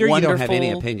is a I'm sure wonderful. you don't have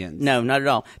any opinions. No, not at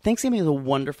all. Thanksgiving is a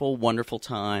wonderful, wonderful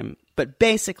time, but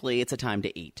basically, it's a time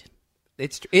to eat.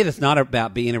 It is not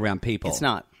about being around people. It's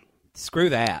not. Screw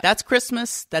that. That's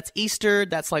Christmas. That's Easter.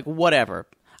 That's like whatever.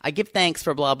 I give thanks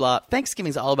for blah blah. Thanksgiving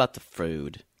is all about the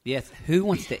food. Yes. Who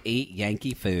wants to eat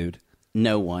Yankee food?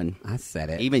 No one. I said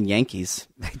it. Even Yankees.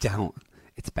 They don't.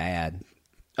 It's bad.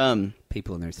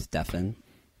 People in there stuffing.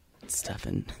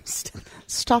 Stuffing.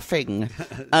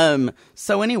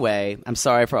 So anyway, I'm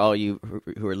sorry for all you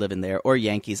who are living there or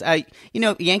Yankees.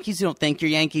 Yankees who don't think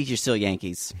you're Yankees, you're still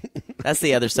Yankees. That's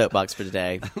the other soapbox for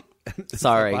today.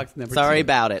 Sorry. Sorry 2.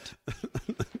 about it.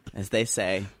 As they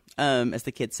say. As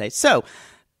the kids say. So,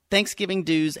 Thanksgiving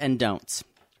do's and don'ts.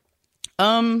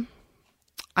 I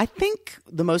think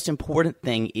the most important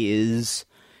thing is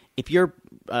if you're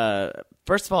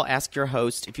first of all, ask your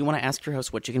host. If you want to ask your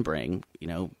host what you can bring,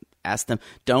 ask them.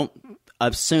 Don't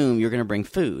assume you're going to bring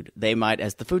food. They might,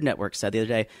 as the Food Network said the other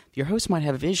day, your host might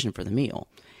have a vision for the meal.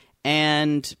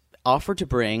 And offer to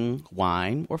bring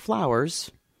wine or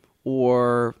flowers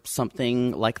or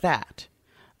something like that.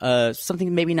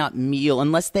 Something maybe not meal,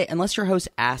 unless your host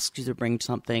asks you to bring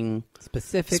something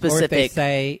specific. Or if they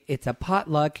say it's a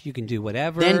potluck, you can do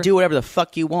whatever. Then do whatever the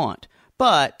fuck you want.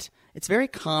 But it's very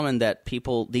common that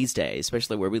people these days,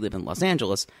 especially where we live in Los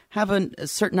Angeles, have a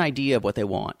certain idea of what they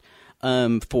want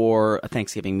for a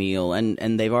Thanksgiving meal,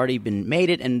 and they've already been made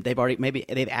it, and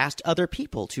they've asked other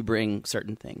people to bring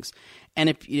certain things. And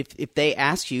if they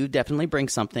ask you, definitely bring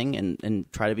something and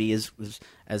try to be as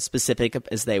specific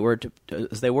as they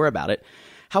were about it.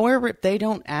 However, if they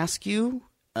don't ask you,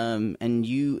 and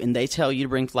they tell you to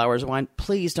bring flowers or wine,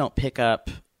 please don't pick up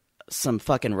some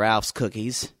fucking Ralph's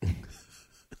cookies.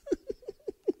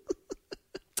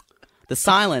 The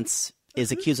silence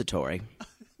is accusatory.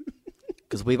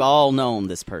 Because we've all known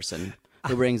this person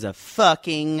who brings a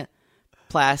fucking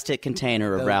plastic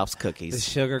container of Ralph's cookies. The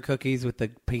sugar cookies with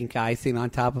the pink icing on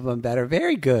top of them that are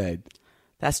very good.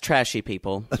 That's trashy,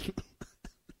 people.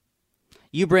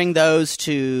 You bring those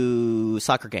to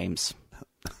soccer games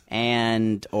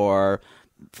or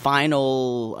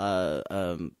final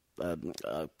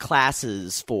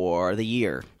classes for the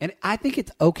year. And I think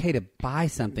it's okay to buy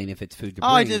something if it's food to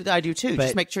bring. I do too.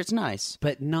 Just make sure it's nice.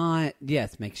 But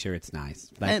make sure it's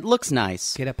nice. And it looks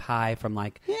nice. Get a pie from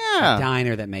a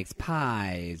diner that makes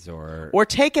pies or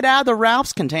take it out of the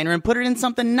Ralph's container and put it in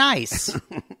something nice.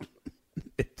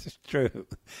 It's true.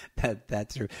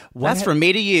 That's true. That's from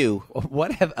me to you.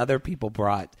 What have other people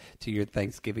brought to your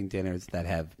Thanksgiving dinners that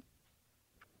have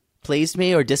pleased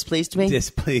me or displeased me?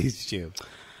 Displeased you.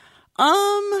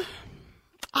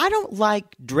 I don't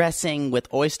like dressing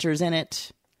with oysters in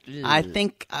it. I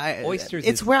think oysters.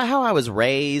 It's how I was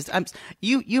raised.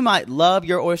 You might love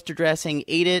your oyster dressing,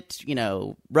 eat it,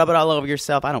 rub it all over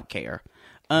yourself. I don't care.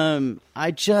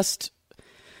 I just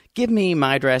give me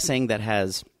my dressing that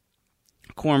has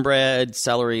cornbread,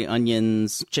 celery,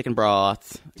 onions, chicken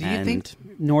broth. Do you think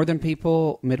Northern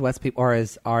people, Midwest people are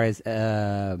as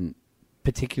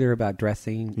particular about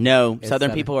dressing? No,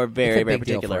 Southern people are very, very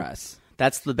particular. Deal for us.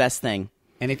 That's the best thing.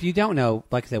 And if you don't know,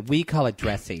 like I said, we call it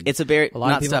dressing. It's a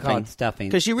lot of of people stuffing. call it stuffing.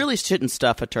 Because you really shouldn't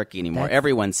stuff a turkey anymore.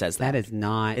 Everyone says that. That is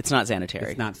not. It's not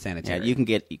sanitary. It's not sanitary. Yeah, you can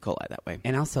get E. coli that way.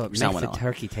 And also, it makes the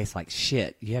turkey taste like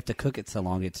shit. You have to cook it so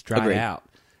long it's dried out.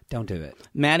 Don't do it.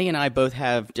 Mattie and I both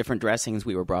have different dressings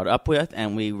we were brought up with,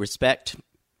 and we respect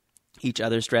each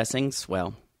other's dressings.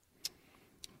 Well,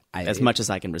 as much as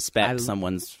I can respect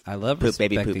someone's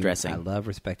baby poop dressing. I love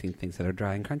respecting things that are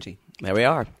dry and crunchy. There we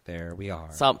are.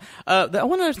 So, the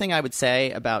one other thing I would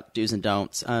say about do's and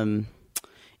don'ts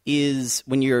is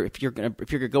if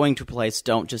you're going to a place,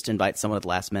 don't just invite someone at the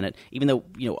last minute. Even though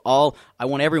I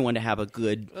want everyone to have a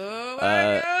good.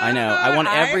 I know. I want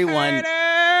everyone.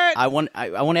 I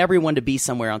want everyone to be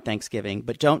somewhere on Thanksgiving,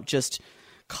 but don't just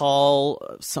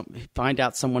find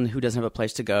out someone who doesn't have a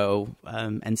place to go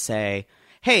and say,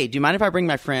 "Hey, do you mind if I bring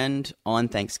my friend on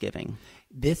Thanksgiving?"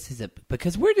 this is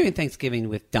because we're doing Thanksgiving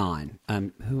with Dawn,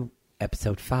 who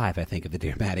episode 5, I think, of the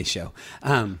Dear Mattie show.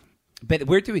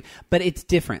 But it's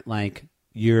different. Like,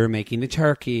 you're making the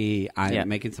turkey, I'm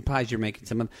making some pies, you're making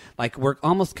some, like, we're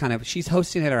almost kind of, she's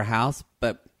hosting at our house,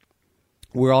 but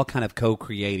we're all kind of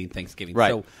co-creating Thanksgiving. Right.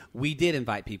 So we did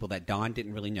invite people that Dawn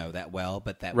didn't really know that well,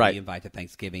 but that right. we invite to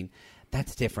Thanksgiving.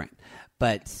 That's different.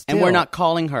 But still, and we're not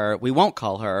calling her, we won't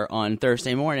call her on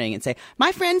Thursday morning and say,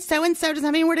 my friend so-and-so doesn't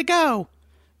have anywhere to go.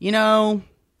 You know,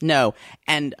 no.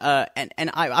 And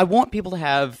I want people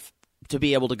to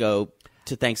be able to go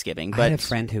to Thanksgiving. But I had a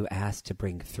friend who asked to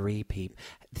bring 3 people.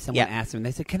 Someone asked him,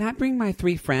 they said, can I bring my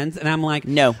 3 friends? And I'm like,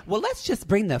 no. Well, let's just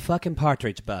bring the fucking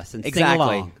partridge bus and exactly. sing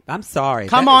along. I'm sorry.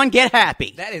 Come on, get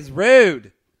happy. That is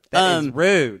rude. That is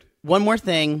rude. One more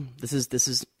thing. This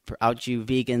is for out you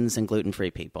vegans and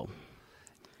gluten-free people.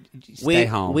 Stay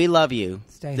home. We love you.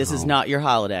 This home. is not your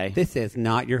holiday. This is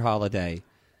not your holiday.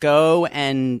 Go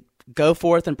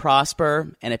forth and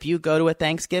prosper. And if you go to a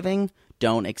Thanksgiving,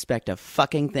 don't expect a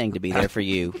fucking thing to be there for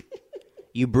you.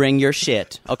 You bring your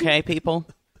shit. Okay, people?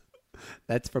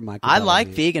 That's for my I like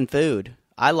vegan food.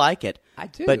 I like it. I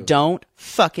do. But don't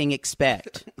fucking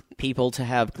expect people to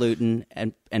have gluten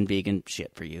and vegan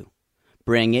shit for you.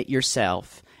 Bring it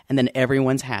yourself. And then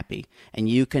everyone's happy. And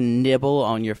you can nibble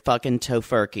on your fucking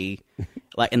tofurkey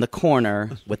like in the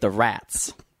corner with the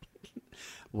rats.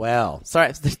 Well.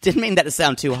 Sorry, didn't mean that to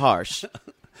sound too harsh.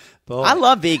 Boy. I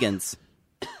love vegans.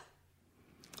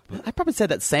 I probably said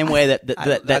that the same way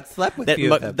I slept with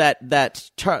you.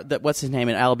 That what's his name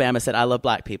in Alabama said, I love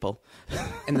black people.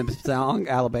 In the song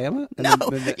Alabama? No, you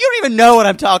don't even know what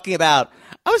I'm talking about.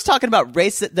 I was talking about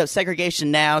the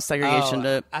segregation now, segregation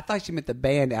to... I thought you meant the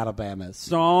band Alabama.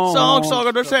 Song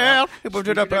of the South. People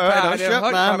to the pride, shut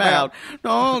my mouth.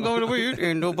 Don't go to the weed,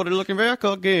 ain't nobody looking back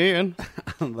again.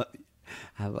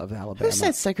 I love Alabama. Who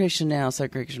said segregation now,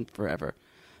 segregation forever?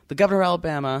 The governor of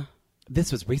Alabama.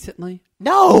 This was recently?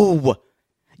 No!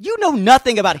 You know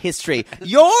nothing about history.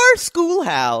 Your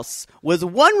schoolhouse was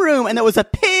one room and there was a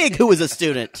pig who was a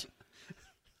student.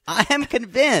 I am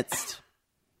convinced.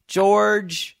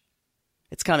 George,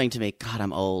 it's coming to me. God,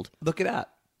 I'm old. Look it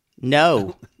up.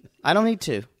 No, I don't need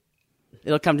to.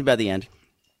 It'll come to me by the end.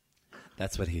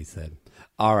 That's what he said.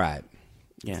 All right.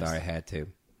 Yes. Sorry, I had to.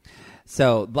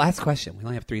 So, last question. We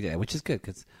only have 3 today, which is good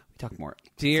because we talk more.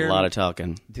 Dear, it's a lot of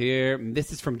talking. Dear,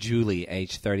 this is from Julie,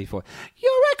 age 34.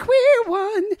 You're a queer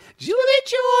one, Julie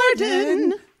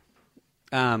Jordan.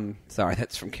 Sorry,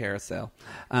 that's from Carousel.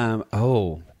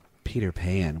 Peter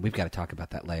Pan. We've got to talk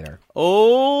about that later.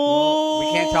 Oh,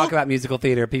 we can't talk about musical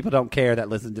theater. People don't care that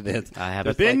listen to this. I have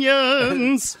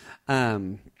opinions.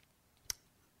 All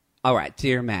right,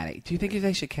 dear Mattie, do you think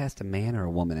they should cast a man or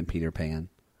a woman in Peter Pan?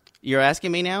 You're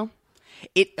asking me now?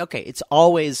 It's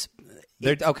always...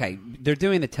 They're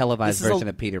doing the televised version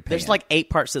of Peter Pan. There's like 8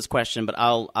 parts to this question, but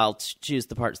I'll choose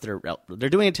the parts that are... They're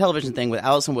doing a television thing with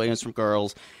Allison Williams from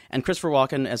Girls and Christopher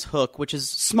Walken as Hook, which is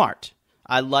smart.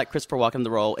 I like Christopher Walken in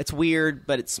the role. It's weird,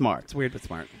 but it's smart. It's weird, but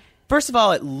smart. First of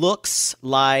all, it looks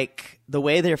like... The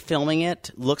way they're filming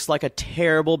it looks like a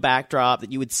terrible backdrop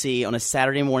that you would see on a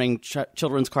Saturday morning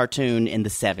children's cartoon in the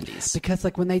 70s. Because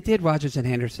like when they did Rodgers and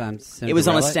Hammerstein's Cinderella, it was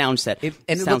on a sound set. It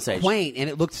looked quaint and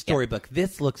it looked storybook. Yeah.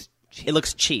 This looks cheap. It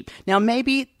looks cheap. Now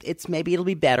maybe it'll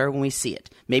be better when we see it.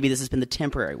 Maybe this has been the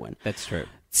temporary one. That's true.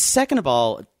 Second of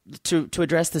all, to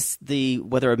address this,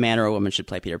 whether a man or a woman should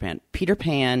play Peter Pan. Peter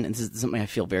Pan, and this is something I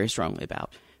feel very strongly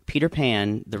about. Peter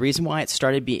Pan, the reason why it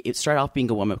started off being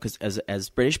a woman because as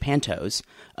British pantos,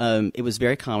 it was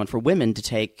very common for women to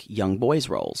take young boys'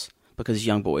 roles because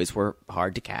young boys were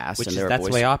hard to cast. That's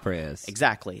the way opera is.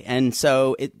 Exactly. And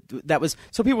so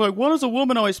so people were like, why does a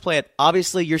woman always play it?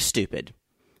 Obviously, you're stupid.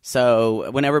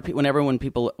 So whenever people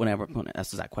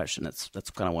ask that question, that's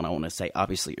kind of what I want to say.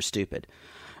 Obviously, you're stupid.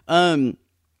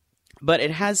 But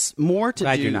it has more to do.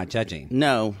 Glad you're not judging.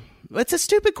 No, it's a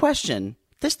stupid question.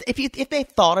 If they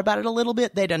thought about it a little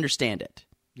bit, they'd understand it.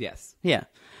 Yes. Yeah.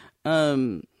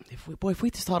 If we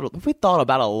thought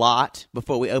about a lot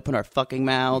before we open our fucking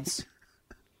mouths.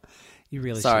 You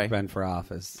really should run for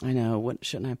office. I know.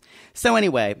 Shouldn't I? So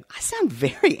anyway, I sound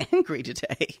very angry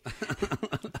today.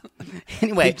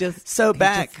 Anyway, just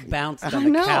bounced on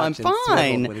the couch. I'm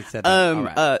fine. When he said that. All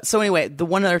right. So anyway, the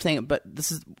one other thing, but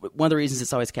this is one of the reasons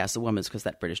it's always cast a woman is because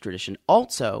that British tradition.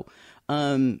 Also,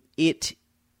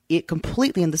 it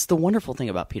completely, and this is the wonderful thing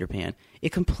about Peter Pan,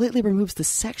 it completely removes the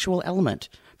sexual element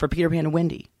for Peter Pan and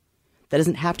Wendy. That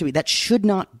doesn't have to be. That should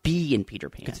not be in Peter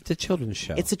Pan. It's a children's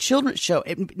show. It's a children's show.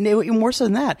 Even more so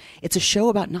than that, it's a show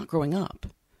about not growing up.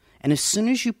 And as soon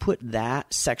as you put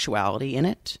that sexuality in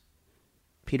it,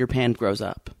 Peter Pan grows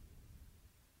up.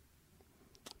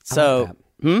 So,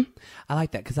 I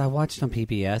like that because I watched on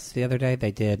PBS the other day.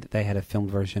 They had a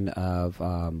filmed version of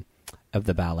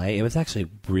the ballet. It was actually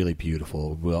really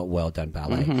beautiful, well done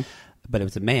ballet. But it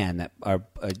was a man that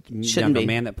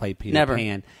man that played Peter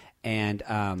Pan. And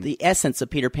the essence of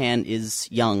Peter Pan is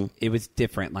young. It was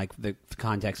different, like the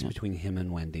context between him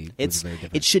and Wendy was very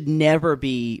different. It should never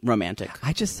be romantic.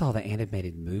 I just saw the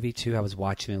animated movie, too. I was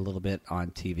watching it a little bit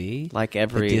on TV. Like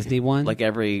every the Disney one. Like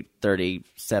every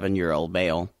 37-year-old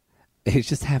male. It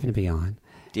just happened to be on.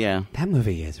 Yeah. That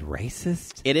movie is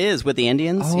racist. It is, with the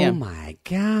Indians. Oh, my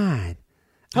God.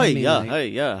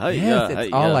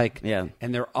 It's all like,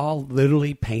 and they're all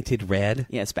literally painted red.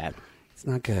 Yeah, it's bad. It's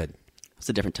not good. It's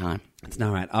a different time. It's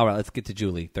not right. All right, let's get to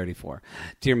Julie, 34.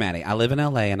 Dear Mattie, I live in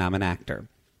L.A. and I'm an actor.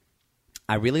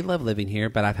 I really love living here,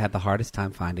 but I've had the hardest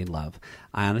time finding love.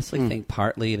 I honestly think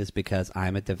partly it is because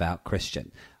I'm a devout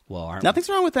Christian. Well, nothing's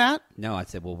wrong with that. No, I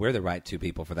said, well, we're the right two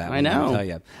people for that. I know. I'll tell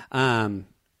you. I'm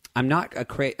not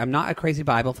a crazy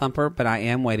Bible thumper, but I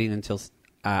am waiting until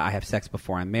I have sex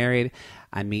before I'm married.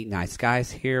 I meet nice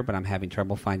guys here, but I'm having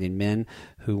trouble finding men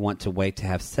who want to wait to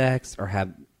have sex or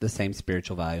have the same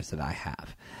spiritual values that I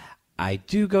have. I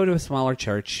do go to a smaller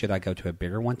church. Should I go to a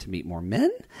bigger one to meet more men?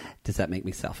 Does that make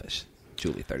me selfish?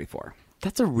 Julie, 34.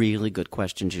 That's a really good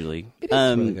question, Julie. It is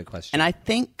a really good question. And I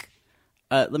think,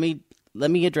 let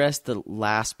me address the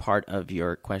last part of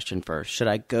your question first. Should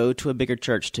I go to a bigger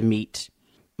church to meet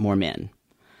more men?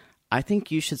 I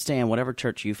think you should stay in whatever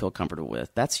church you feel comfortable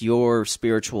with. That's your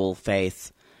spiritual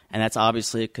faith, and that's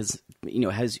obviously because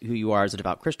as who you are as a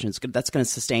devout Christian. That's going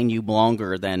to sustain you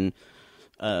longer than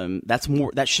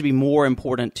that should be more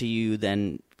important to you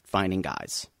than finding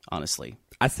guys. Honestly,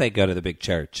 I say go to the big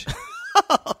church.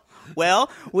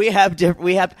 Well,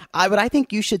 but I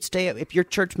think you should stay if your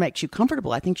church makes you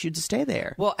comfortable. I think you should stay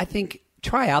there. Well, I think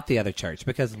try out the other church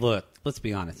because look, let's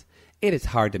be honest. It is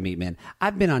hard to meet men.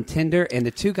 I've been on Tinder, and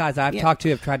the two guys I've talked to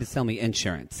have tried to sell me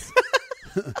insurance.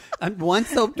 One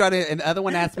still tried to, and the other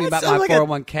one asked me about my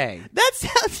 401k. That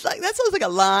sounds like a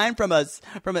line from a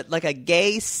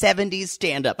gay 70s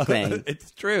stand-up thing.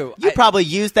 It's true. You probably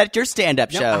used that at your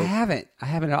stand-up show. I haven't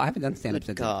done stand-up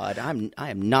since. God, I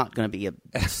am not going to be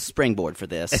a springboard for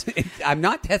this. I'm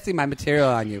not testing my material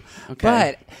on you. Okay.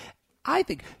 But I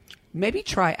think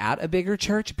try out a bigger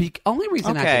church. Only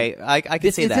reason I can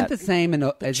this see isn't that. the same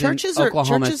as churches in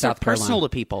Oklahoma churches and South are personal Carolina. to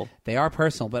people. They are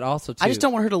personal, but also too. I just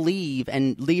don't want her to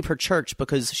leave her church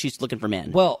because she's looking for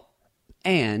men. Well,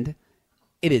 and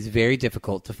it is very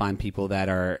difficult to find people that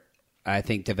are, I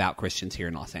think, devout Christians here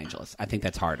in Los Angeles. I think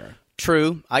that's harder.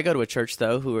 True. I go to a church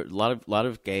though who are a lot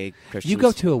of gay Christians. You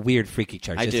go to a weird, freaky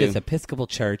church. I do. It's Episcopal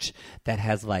church that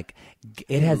has gay.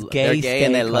 They're gay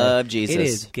and they love Jesus. It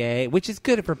is gay, which is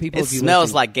good for people. It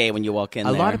smells like gay when you walk in.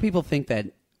 A lot of people think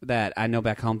that I know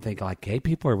back home think like gay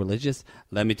people are religious.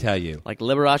 Let me tell you, like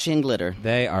Liberace and glitter.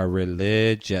 They are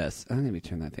religious. Let me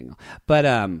turn that thing on.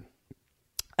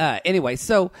 But anyway,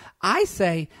 so I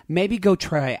say maybe go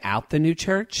try out the new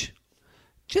church.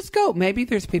 Just go. Maybe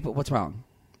there's people. What's wrong?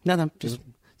 Nothing. Just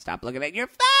stop looking at your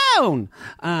phone.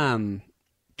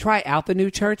 Try out the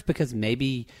new church because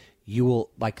maybe you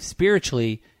will,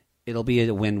 spiritually, it'll be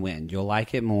a win-win. You'll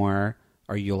like it more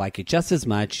or you'll like it just as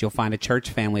much. You'll find a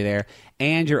church family there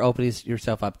and you're opening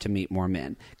yourself up to meet more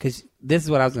men. Because this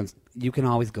is what I was going to say. You can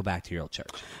always go back to your old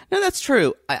church. No, that's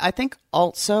true. I think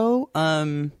also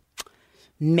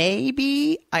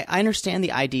maybe I understand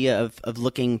the idea of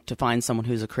looking to find someone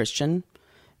who's a Christian.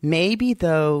 Maybe,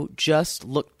 though, just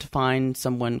look to find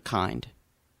someone kind.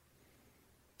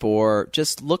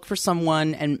 Just look for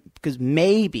someone, and because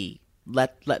maybe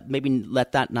let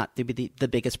that not be the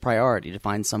biggest priority, to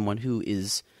find someone who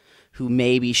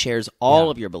maybe shares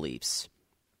all of your beliefs,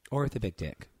 or with a big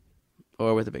dick,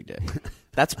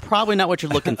 That's probably not what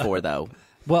you're looking for, though.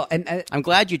 Well, and I'm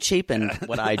glad you cheapened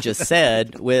what I just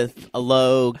said with a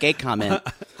low gay comment.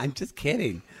 I'm just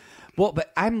kidding. Well,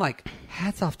 but I'm like,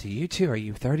 hats off to you two. Are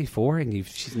you 34 and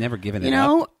she's never given it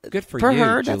up? Good for you,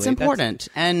 her, Julie. that's important,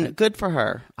 and good for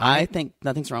her. I think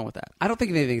nothing's wrong with that. I don't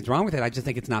think anything's wrong with it. I just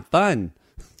think it's not fun.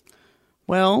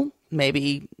 Well,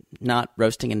 maybe not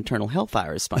roasting internal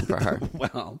hellfire is fun for her.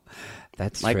 Well,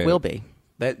 that's like true. will be.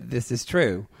 This is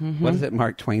true. Mm-hmm. What is it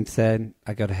Mark Twain said?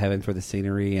 I go to heaven for the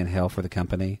scenery and hell for the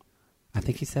company. I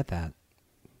think he said that.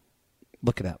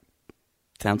 Look it up.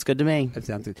 Sounds good to me. It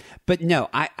sounds good. But no,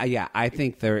 I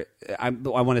think I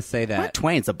want to say that. Mark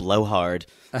Twain's a blowhard.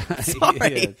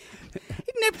 Sorry.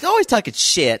 He's always talking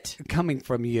shit. Coming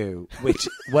from you.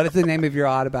 What is the name of your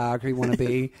autobiography want to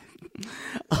be?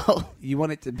 Oh. You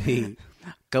want it to be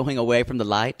going away from the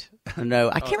light. No,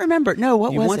 I can't remember. No,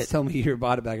 what You was once it? told me your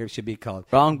autobiography should be called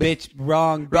Wrong Bitch,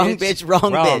 Wrong Bitch. Wrong Bitch,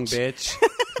 Wrong Bitch.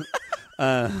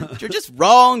 You're just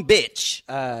wrong,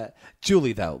 bitch.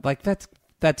 Julie, though, like that's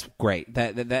great.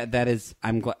 That is.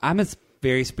 I'm a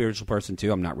very spiritual person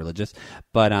too. I'm not religious,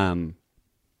 but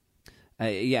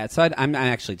yeah. So I'm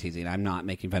actually teasing. I'm not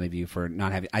making fun of you for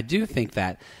not having. I do think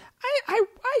that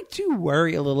I do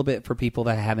worry a little bit for people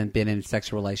that haven't been in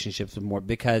sexual relationships with more,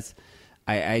 because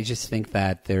I just think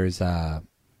that there's I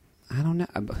don't know.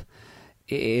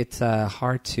 It's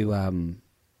hard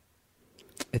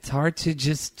to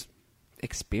just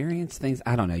experience things.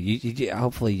 I don't know. You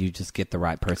hopefully you just get the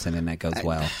right person and that goes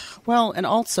well. Well, and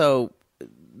also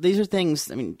these are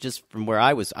things. I mean, just from where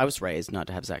I was raised not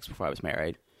to have sex before I was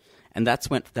married, and that's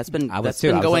went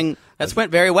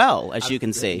very well, as you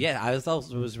can see. Yeah, I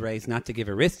was raised not to give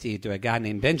a wristy to a guy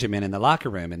named Benjamin in the locker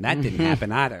room, and that didn't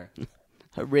happen either.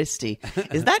 A wristy.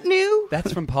 Is that new?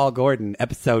 That's from Paul Gordon,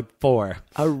 episode 4.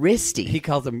 A wristy. He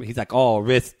calls him. He's like, oh,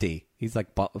 wristy. He's like,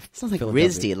 sounds like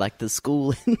RISD, like the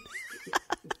school in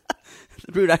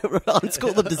Rhode Island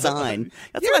School of Design.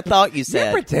 That's what I thought you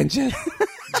said. You're pretentious.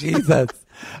 Jesus.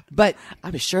 But I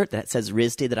have a shirt that says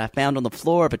RISD that I found on the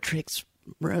floor of a Trick's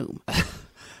room.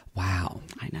 Wow.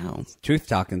 I know. Truth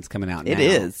talking's coming out now. It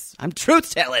is. I'm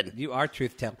truth telling. You are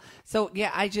truth telling. So,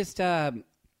 yeah, I just, I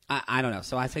don't know.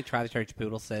 So I say try the church.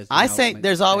 Poodle says. I say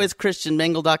there's always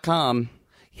ChristianMingle.com.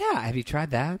 Yeah. Have you tried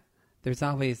that? There's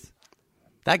always.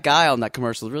 That guy on that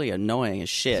commercial is really annoying as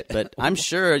shit, but I'm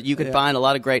sure you could find a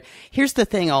lot of great. Here's the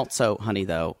thing also, honey,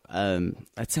 though.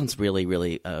 That sounds really,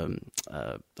 really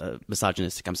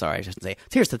misogynistic. I'm sorry. I shouldn't say.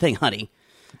 Here's the thing, honey.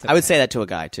 Okay. I would say that to a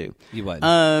guy, too. You would.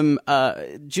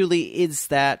 Julie, is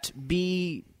that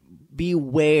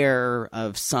beware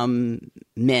of some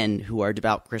men who are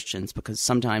devout Christians, because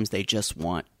sometimes they just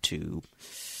want to,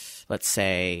 let's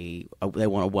say, they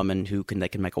want a woman who they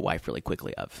can make a wife really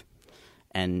quickly of.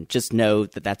 And just know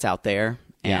that that's out there.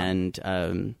 Yeah.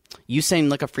 And you seem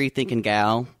like a free-thinking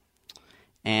gal.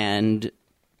 And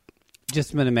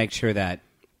just want to make sure that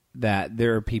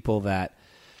there are people that...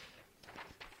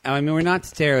 I mean, we're not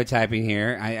stereotyping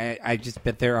here. I just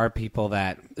bet there are people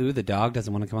that... Ooh, the dog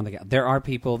doesn't want to come on the couch. There are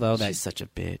people, though, that... She's such a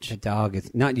bitch. The dog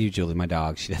is... Not you, Julie, my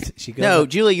dog. She goes no, up,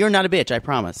 Julie, you're not a bitch, I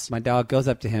promise. My dog goes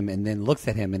up to him and then looks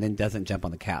at him and then doesn't jump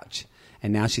on the couch.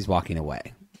 And now she's walking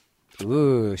away.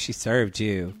 Ooh, she served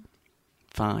you.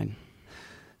 Fine.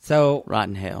 So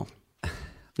rotten hell.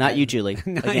 Not you, Julie.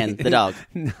 Again, the dog.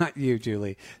 Not you,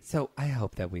 Julie. So I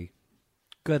hope that we...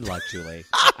 Good luck, Julie.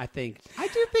 I do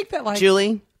think that, like...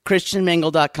 Julie,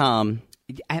 ChristianMingle.com.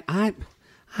 And I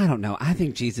don't know. I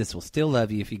think Jesus will still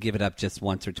love you if you give it up just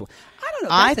once or twice. I don't know.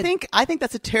 I think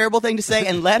that's a terrible thing to say,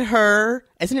 and let her...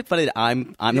 Isn't it funny that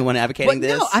I'm the one advocating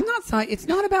this? No, I'm not saying... It's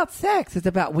not about sex. It's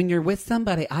about when you're with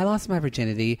somebody. I lost my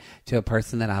virginity to a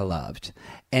person that I loved.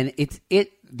 And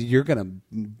you're going to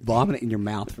vomit it in your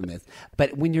mouth from this.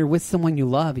 But when you're with someone you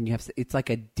love and you have... It's like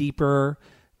a deeper...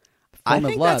 I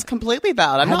think that's completely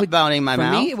valid. I'm not vomiting my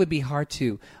mouth. For me, it would be hard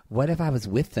to... What if I was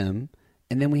with them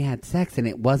and then we had sex and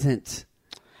it wasn't...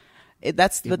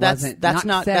 That's not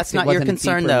your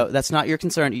concern, though. That's not your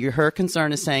concern. Her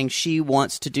concern is saying she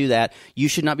wants to do that. You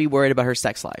should not be worried about her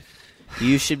sex life.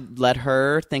 You should let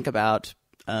her think about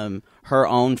her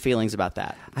own feelings about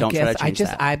that. Don't try to change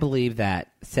that. I believe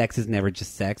that sex is never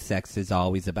just sex. Sex is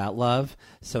always about love.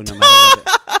 So no matter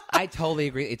what I totally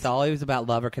agree. It's always about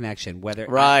love or connection.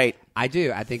 Right. I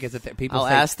do. I think people I'll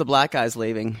say, ask the black guys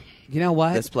leaving. You know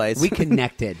what? This place. We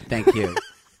connected. Thank you.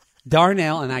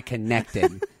 Darnell and I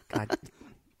connected. God.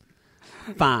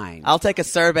 Fine. I'll take a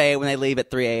survey when they leave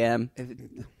at 3 a.m.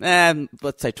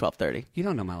 Let's say 12:30. You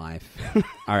don't know my life.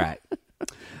 All right.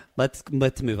 Let's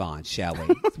move on, shall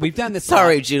we? We've done this.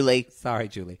 Sorry, Julie.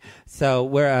 So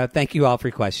we're thank you all for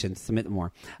your questions. Submit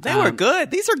more. They were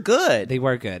good. These are good. They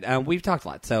were good. We've talked a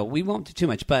lot, so we won't do too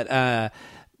much. But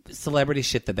celebrity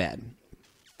shit the bed.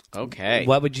 Okay.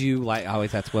 What would you like? I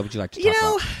always ask. What would you like to talk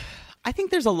about? I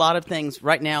think there's a lot of things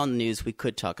right now in the news we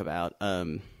could talk about.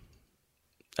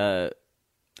 I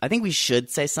think we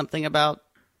should say something about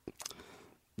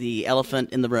the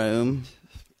elephant in the room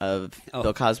of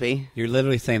Bill Cosby. You're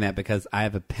literally saying that because I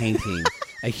have a painting,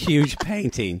 a huge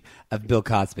painting of Bill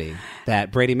Cosby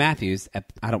that Brady Matthews,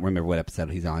 I don't remember what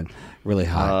episode he's on, really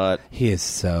hot. He is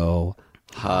so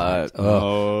hot.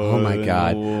 Oh my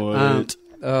God.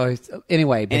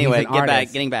 Anyway,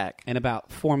 getting back. And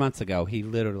about 4 months ago, he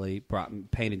literally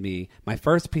painted me my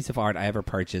first piece of art I ever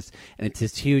purchased, and it's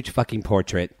this huge fucking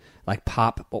portrait, like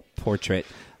pop portrait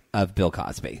of Bill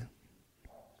Cosby.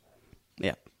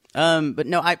 Yeah. But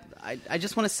no, I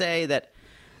just want to say that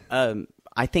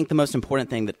I think the most important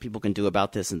thing that people can do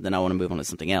about this, and then I want to move on to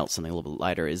something else, something a little bit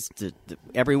lighter, is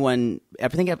everyone's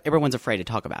afraid to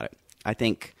talk about it. I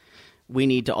think we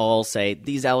need to all say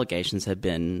these allegations has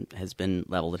been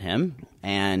leveled at him,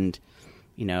 and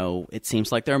it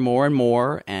seems like there are more and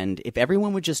more. And if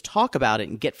everyone would just talk about it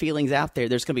and get feelings out there,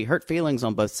 there's going to be hurt feelings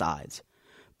on both sides.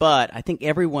 But I think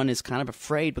everyone is kind of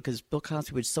afraid because Bill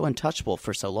Cosby was so untouchable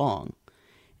for so long.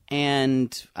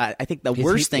 And I think the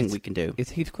worst thing we can do is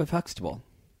Heathcliff Huxtable.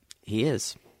 He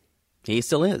is. He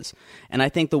still is. And I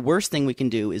think the worst thing we can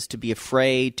do is to be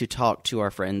afraid to talk to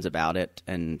our friends about it,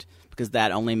 and because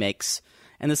that only makes.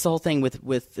 And this whole thing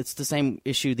with it's the same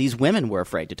issue. These women were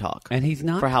afraid to talk, and he's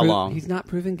not for how long? He's not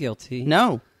proven guilty.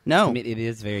 No. I mean, it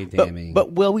is very damning.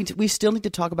 But we still need to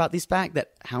talk about this fact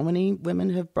that how many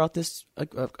women have brought this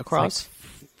across?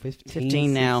 Like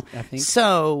 15 now. I think.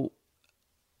 So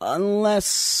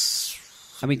unless.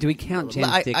 I mean, do we count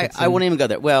James Dickinson? I won't even go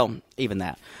there. Well, even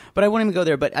that. But I won't even go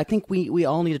there. But I think we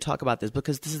all need to talk about this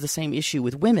because this is the same issue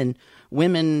with women.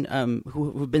 Women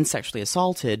who've been sexually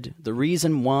assaulted, the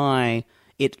reason why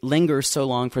it lingers so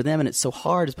long for them and it's so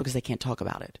hard is because they can't talk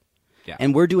about it. Yeah.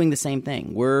 And we're doing the same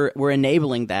thing. We're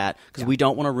enabling that because we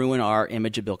don't want to ruin our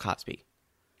image of Bill Cosby.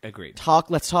 Agreed.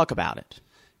 Let's talk about it.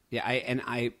 Yeah,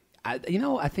 I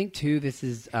think too. This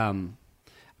is.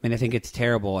 I think it's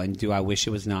terrible. And do I wish it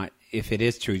was not? If it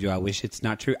is true, do I wish it's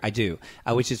not true? I do.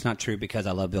 I wish it's not true because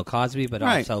I love Bill Cosby, but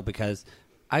also because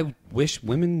I wish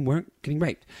women weren't getting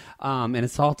raped and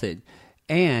assaulted.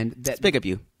 And that's big of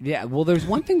you. Yeah. Well, there's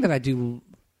one thing that I do.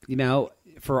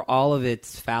 For all of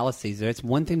its fallacies, there's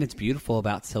one thing that's beautiful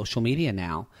about social media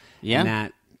now. Yeah. And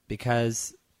that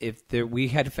because we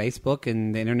had Facebook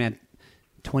and the internet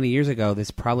 20 years ago,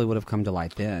 this probably would have come to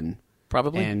light then.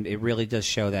 Probably. And it really does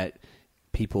show that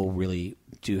people really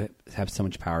do have so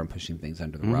much power in pushing things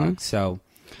under the rug. So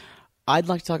I'd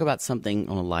like to talk about something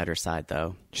on a lighter side,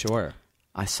 though. Sure.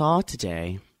 I saw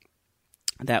today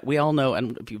that we all know,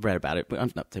 and if you've read about it,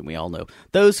 I'm not saying we all know,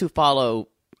 those who follow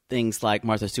things like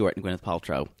Martha Stewart and Gwyneth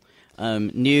Paltrow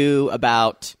knew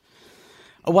about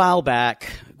a while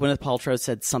back. Gwyneth Paltrow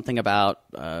said something about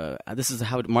this is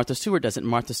how Martha Stewart does it. And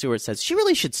Martha Stewart says she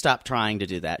really should stop trying to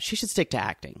do that. She should stick to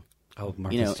acting. Oh,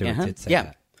 Martha Stewart did say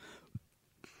that.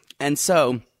 And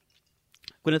so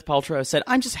Gwyneth Paltrow said,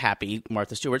 "I'm just happy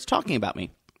Martha Stewart's talking about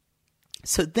me."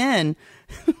 So then.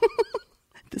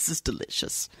 This is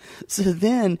delicious. So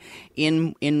then,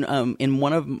 in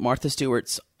one of Martha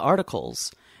Stewart's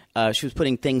articles, she was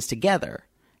putting things together,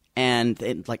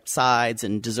 and like sides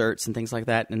and desserts and things like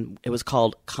that, and it was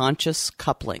called conscious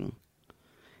coupling.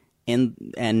 And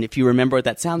if you remember what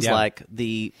that sounds like,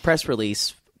 the press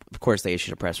release, of course, they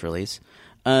issued a press release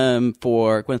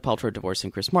for Gwyneth Paltrow divorcing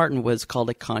Chris Martin, was called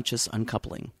a conscious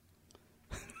uncoupling.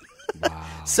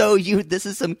 Wow. So this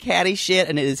is some catty shit,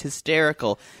 and it is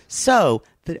hysterical. So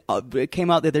it came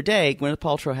out the other day. Gwyneth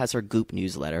Paltrow has her Goop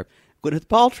newsletter. Gwyneth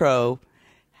Paltrow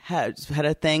had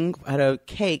a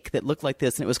cake that looked like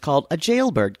this, and it was called a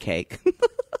jailbird cake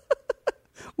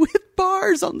with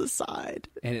bars on the side.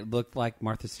 And it looked like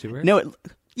Martha Stewart? No,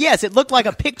 yes, it looked like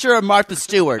a picture of Martha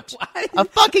Stewart. A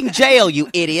fucking jail, you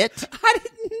idiot. I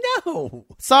didn't know.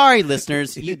 Sorry,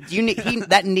 listeners.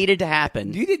 That needed to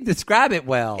happen. You didn't describe it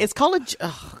well. It's called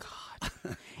oh,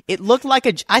 God. It looked like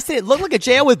it looked like a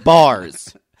jail with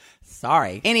bars.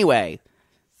 Sorry. Anyway.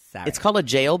 Sorry. It's called a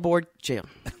jail.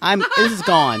 This is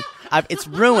gone. It's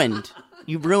ruined.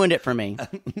 You ruined it for me.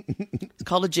 It's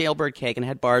called a jailbird cake and it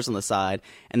had bars on the side,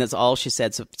 and that's all she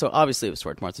said. So obviously it was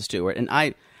toward Martha Stewart, and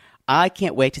I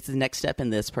can't wait to see the next step in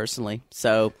this personally.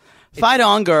 So fight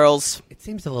on, girls. It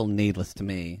seems a little needless to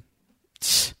me.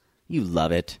 You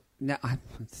love it. No,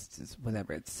 it's just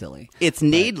whatever. It's silly. It's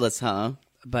needless, huh?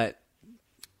 But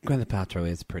Gwyneth Paltrow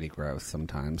is pretty gross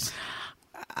sometimes.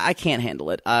 I can't handle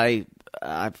it.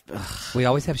 We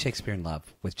always have Shakespeare in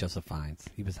Love with Joseph Fiennes.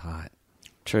 He was hot.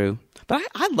 True. But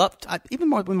I loved, even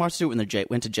more when Martha Stewart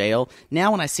went to jail,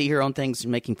 now when I see her on things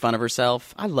making fun of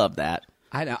herself, I love that.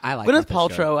 I know. I like Gwyneth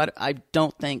Paltrow, I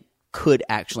don't think could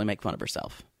actually make fun of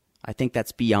herself. I think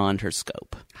that's beyond her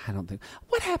scope. I don't think.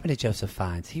 What happened to Joseph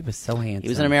Fiennes? He was so handsome. He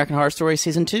was in American Horror Story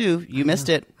Season 2. You missed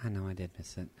it. I know, I did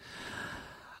miss it.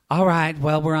 All right,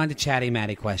 well, we're on to Chatty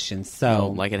Matty questions.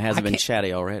 So, like it hasn't been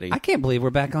chatty already. I can't believe we're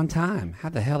back on time. How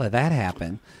the hell did that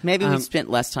happen? Maybe we spent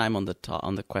less time on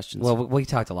the questions. Well, we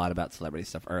talked a lot about celebrity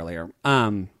stuff earlier.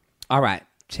 All right,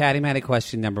 Chatty Matty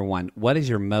question number 1. What is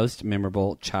your most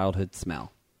memorable childhood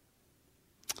smell?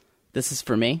 This is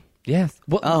for me? Yes.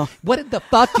 Well, what the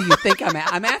fuck do you think I'm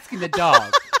asking the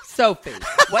dog. Sophie,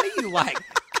 what do you like?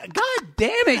 God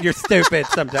damn it, you're stupid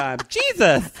sometimes.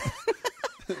 Jesus.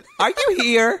 Are you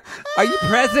here? Are you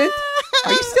present?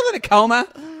 Are you still in a coma?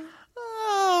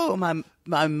 Oh,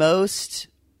 my most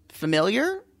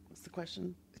familiar? What's the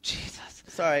question? Jesus.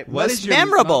 Sorry. What most is your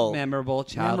memorable? most memorable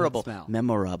childhood smell?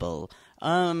 Memorable.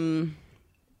 I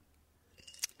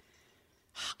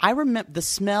remember the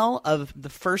smell of the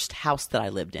first house that I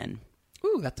lived in.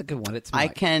 Ooh, that's a good one. It's I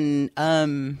can.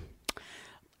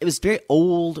 It was very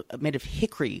old, made of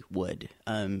hickory wood,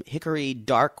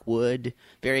 dark wood,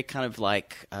 very kind of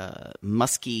like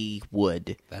musky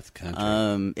wood. That's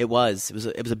country. It was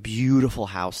a beautiful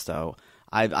house, though.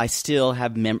 I still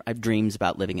have dreams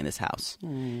about living in this house,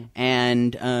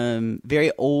 and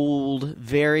very old,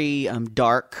 very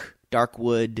dark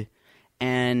wood,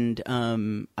 and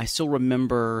I still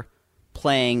remember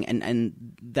playing and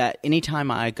that anytime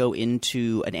I go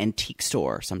into an antique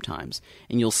store sometimes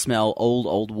and you'll smell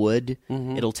old wood,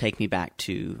 it'll take me back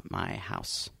to my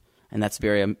house, and that's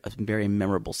a very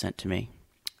memorable scent to me.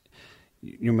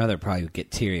 Your mother probably would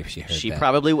get teary if she heard that. She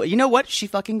probably would. You know what? She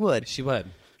fucking would. She would.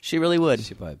 She really would.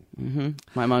 She would.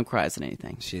 My mom cries at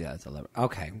anything. She does. I love her.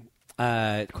 Okay.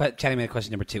 Chatting about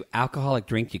question number 2. Alcoholic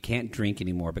drink you can't drink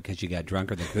anymore because you got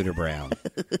drunker than Cooter Brown.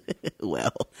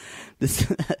 Well,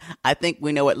 I think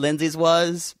we know what Lindsay's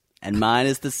was, and mine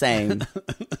is the same.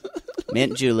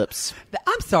 Mint juleps.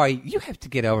 I'm sorry. You have to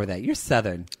get over that. You're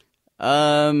Southern.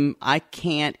 I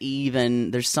can't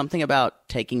even. There's something about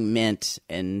taking mint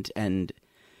and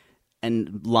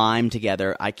lime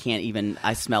together. I can't even.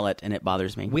 I smell it and it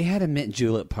bothers me. We had a mint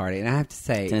julep party, and I have to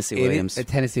say, a Tennessee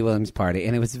Williams party,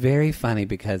 and it was very funny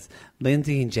because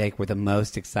Lindsay and Jake were the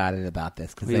most excited about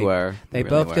this because they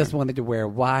both just wanted to wear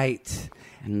white.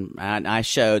 And I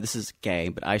showed. This is gay,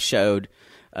 but I showed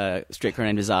Streetcar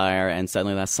Named Desire and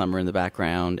Suddenly Last Summer in the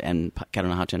background and Cat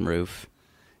on a Hot Tin Roof.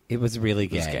 It was really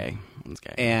gay. It was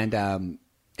gay. And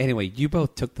anyway, you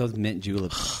both took those mint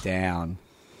juleps down.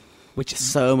 Which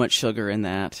so much sugar in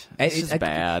that. It's just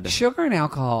bad. Sugar and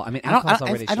alcohol. I mean, alcohol's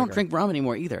already sugar. I don't drink rum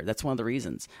anymore either. That's one of the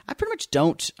reasons. I pretty much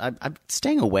don't. I'm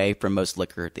staying away from most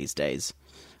liquor these days.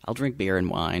 I'll drink beer and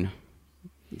wine.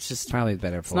 It's just probably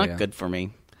better for you. It's not good for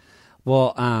me.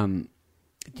 Well,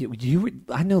 you were.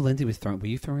 I know Lindsay was throwing. Were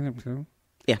you throwing them too?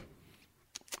 Yeah.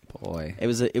 Boy, it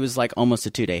was like almost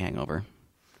a 2-day hangover.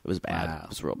 It was bad. Wow. It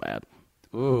was real bad.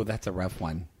 Ooh, that's a rough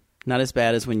one. Not as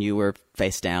bad as when you were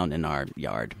face down in our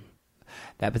yard.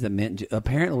 That was a mint.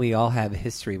 Apparently, we all have a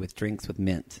history with drinks with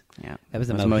mint. Yeah, that was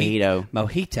a mojito.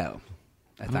 Mojito,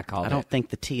 as I called it. I don't think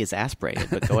the tea is aspirated,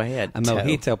 but go ahead. A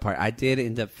mojito part. I did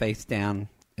end up face down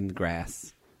in the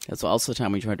grass. That's also the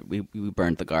time we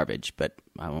burned the garbage, but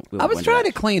I was trying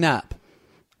to clean up.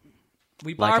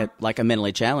 Like a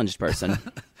mentally challenged person.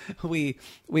 we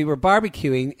were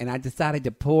barbecuing, and I decided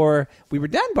to pour. We were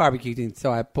done barbecuing,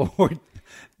 so I poured.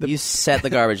 You set the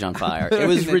garbage on fire. It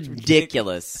was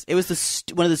ridiculous. It was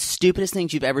one of the stupidest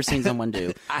things you've ever seen someone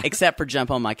do, except for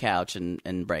jump on my couch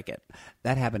and break it.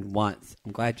 That happened once.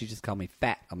 I'm glad you just called me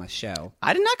fat on my show.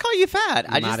 I did not call you fat.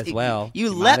 Might as well. You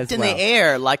leapt in the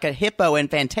air like a hippo in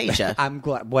Fantasia. I'm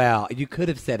glad. Well, you could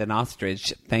have said an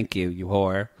ostrich. Thank you, you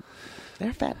whore.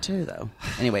 They're fat too, though.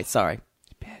 Anyway, sorry.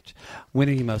 Bitch. When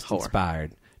are you most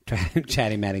inspired?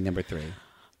 Chatty Matty number 3.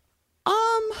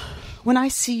 When I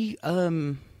see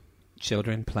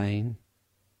children playing.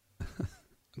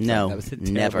 No, that was a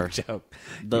never. Joke.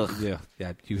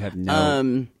 Yeah, you have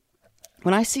no.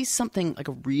 When I see something like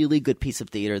a really good piece of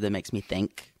theater that makes me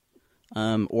think,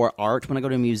 or art, when I go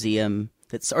to a museum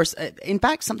that's, or in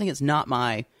fact, something that's not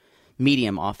my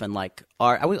medium often, like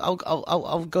art.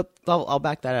 I'll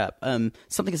back that up.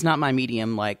 Something that's not my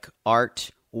medium, like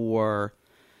art or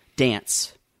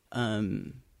dance.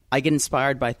 I get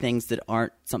inspired by things that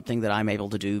aren't something that I'm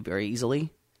able to do very easily.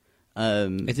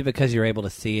 Is it because you're able to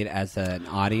see it as an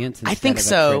audience? I think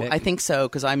so. I think so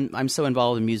because I'm so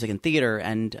involved in music and theater,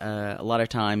 and a lot of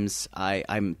times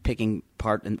I'm picking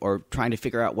part or trying to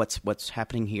figure out what's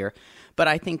happening here. But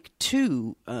I think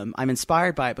too, I'm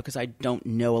inspired by it because I don't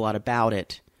know a lot about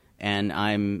it, and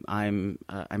I'm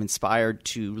inspired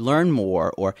to learn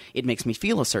more, or it makes me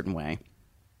feel a certain way.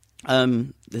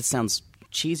 This sounds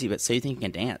cheesy, but So You Think You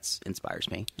Can Dance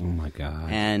inspires me. Oh my god!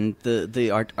 And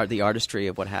the artistry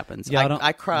of what happens. Yeah,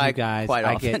 I cry quite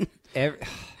often.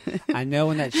 I know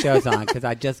when that show's on because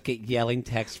I just get yelling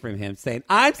texts from him saying,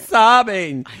 "I'm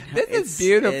sobbing. This is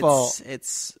beautiful."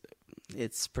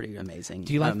 It's pretty amazing.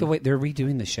 Do you like the way they're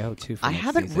redoing the show too? For I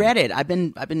haven't read it. I've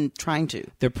been trying to.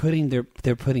 They're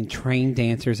putting trained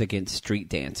dancers against street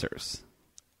dancers.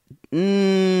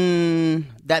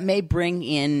 That may bring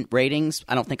in ratings.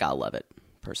 I don't think I'll love it.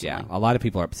 Personally. Yeah, a lot of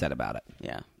people are upset about it.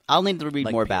 Yeah. I'll need to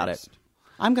read more about it.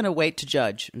 I'm going to wait to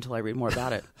judge until I read more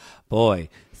about it. Boy,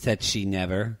 said she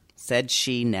never. Said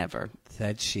she never.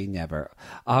 Said she never.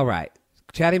 All right.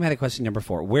 Chatty had a question number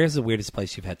 4. Where's the weirdest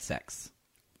place you've had sex?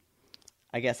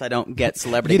 I guess I don't get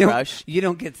celebrity crush. You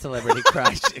don't get celebrity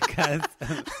crush because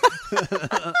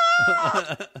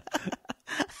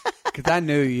I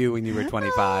knew you when you were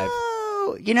 25.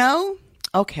 Oh,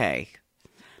 okay.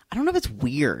 I don't know if it's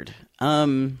weird.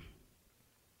 Where's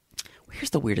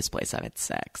the weirdest place I've had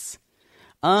sex?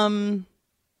 The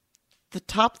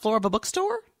top floor of a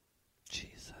bookstore?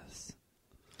 Jesus.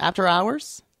 After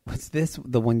hours? Was this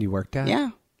the one you worked at? Yeah.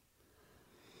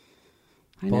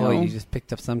 I Boy, know. you just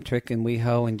picked up some trick in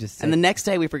WeHo and just said... And the next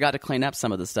day we forgot to clean up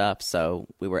some of the stuff, so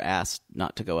we were asked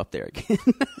not to go up there again.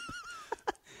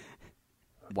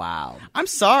 Wow. I'm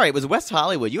sorry, it was West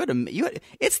Hollywood.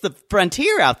 It's the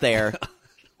frontier out there.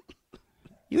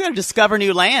 You got to discover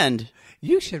new land.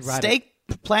 You should write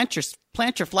plant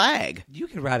your flag. You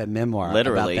could write a memoir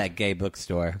Literally. about that gay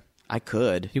bookstore. I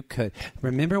could. You could.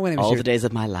 Remember when it was All the days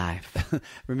of my life.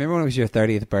 Remember when it was your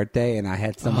 30th birthday and I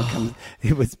had someone come...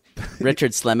 It was...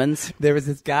 Richard Slemons. There was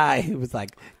this guy who was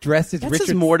like dressed as That's Richard...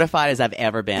 as mortified as I've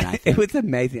ever been, I think. It was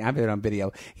amazing. I have it on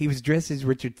video. He was dressed as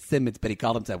Richard Simmons, but he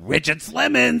called himself Richard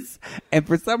Slemons. And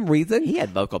for some reason... He had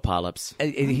vocal polyps.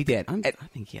 And he did. I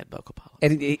think he had vocal polyps.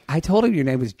 And I told him your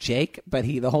name was Jake, but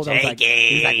the whole time was like,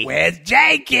 Jakey. he's like, where's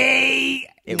Jakey?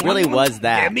 It really was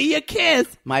that. Give me a kiss.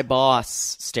 My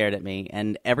boss stared at me,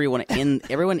 and everyone in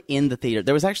the theater.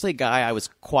 There was actually a guy I was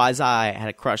had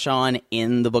a crush on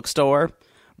in the bookstore,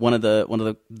 one of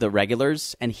the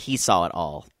regulars, and he saw it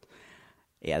all.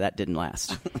 Yeah, that didn't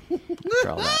last. After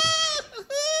all that.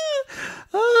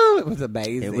 Oh, it was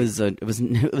amazing.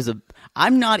 It was a.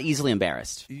 I'm not easily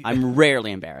embarrassed. I'm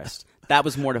rarely embarrassed. That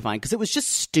was mortifying because it was just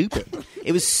stupid.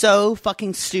 It was so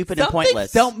fucking stupid and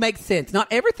pointless. Don't make sense. Not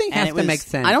everything has to make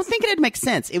sense. I don't think it had to make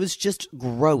sense. It was just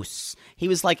gross. He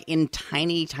was like in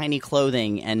tiny, tiny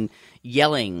clothing and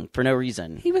yelling for no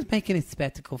reason. He was making a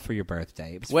spectacle for your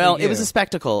birthday. It was a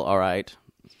spectacle, all right.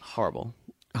 Horrible.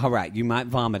 All right, you might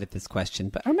vomit at this question,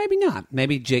 or maybe not.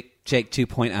 Maybe Jake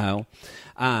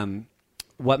 2.0.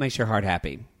 What makes your heart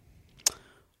happy?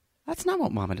 That's not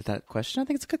what vomit at that question. I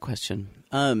think it's a good question.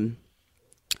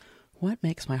 What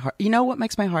makes my heart? What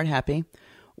makes my heart happy?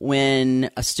 When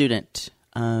a student,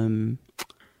 we'll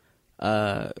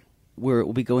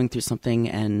be going through something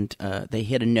and they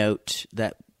hit a note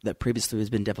that previously has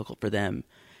been difficult for them,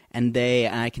 and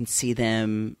I can see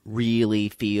them really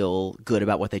feel good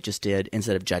about what they just did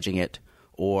instead of judging it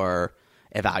or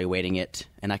evaluating it,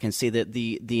 and I can see that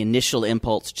the initial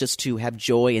impulse just to have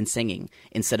joy in singing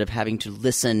instead of having to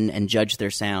listen and judge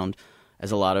their sound.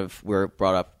 As we're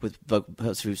brought up with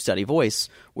folks who study voice,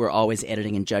 we're always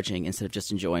editing and judging instead of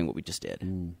just enjoying what we just did.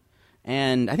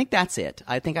 And I think that's it.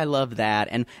 I think I love that,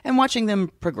 and watching them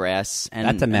progress. And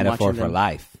that's a metaphor for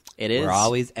life. It is. We're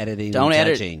always editing. Don't and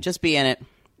edit. judging. Just be in it.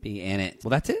 Be in it. Well,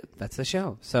 that's it. That's the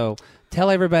show. So tell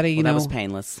everybody. That was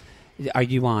painless. Are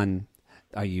you twatting?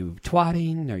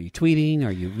 Are you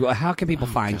tweeting? How can people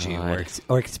find you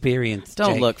or experience?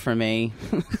 Don't Jake? look for me.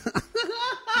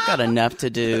 I've got enough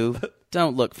to do.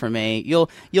 Don't look for me. You'll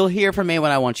hear from me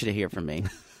when I want you to hear from me.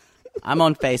 I'm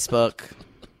on Facebook.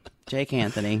 Jake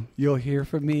Anthony. You'll hear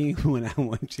from me when I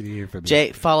want you to hear from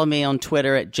me. Follow me on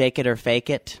Twitter at Jake It or Fake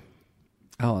It.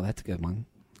 Oh, that's a good one.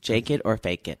 Jake It or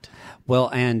Fake It. Well,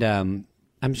 and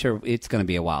I'm sure it's going to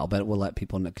be a while, but we'll let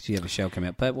people know because you have a show coming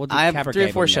up. But we'll just I have 3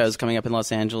 or 4 shows coming up in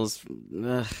Los Angeles.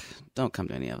 Ugh, don't come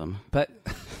to any of them. But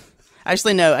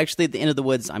actually, no. Actually, the End of the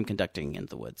Woods, I'm conducting End of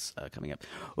the Woods coming up.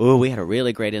 Oh, we had a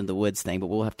really great End of the Woods thing, but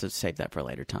we'll have to save that for a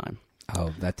later time.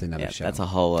 Oh, that's another show. That's a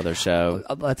whole other show.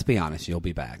 Let's be honest, you'll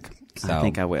be back. So I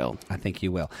think I will. I think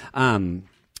you will.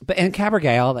 But and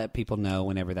Cabaret, all that people know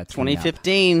whenever that's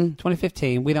 2015.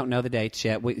 2015. We don't know the dates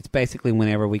yet. It's basically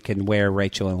whenever we can wear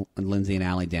Rachel and Lindsay and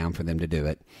Allie down for them to do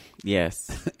it. Yes.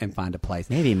 And find a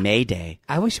place. Maybe May Day.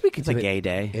 I wish we could do It's it. a gay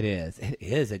day. It is. It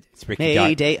is. It's Ricky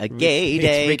May Day, a gay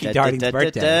day. It's Ricky Darting's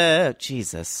birthday.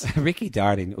 Jesus. Ricky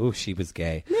Darting. Ooh, she was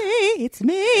gay. May, it's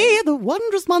May, the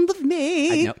wondrous month of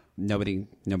May. Nobody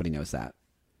knows that.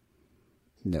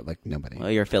 No, like nobody. Well,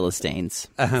 you're Philistines.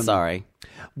 Sorry.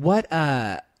 What?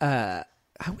 I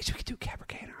wish we could do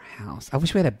Cabaret in our house. I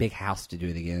wish we had a big house to do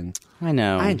it again. I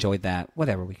know. I enjoyed that.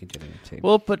 Whatever, we can do it too.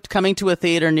 We'll put coming to a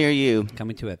theater near you.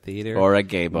 Coming to a theater or a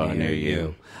gay bar near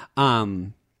you.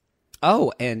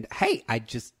 Oh, and hey,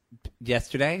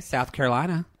 yesterday, South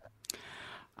Carolina.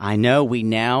 I know.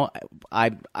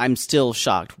 I'm still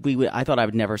shocked. I thought I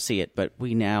would never see it, but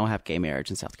we now have gay marriage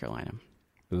in South Carolina.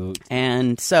 Ooh.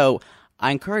 And so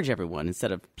I encourage everyone,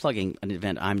 instead of plugging an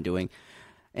event I'm doing,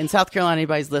 in South Carolina,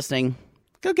 anybody's listening,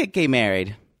 go get gay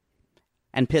married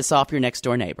and piss off your next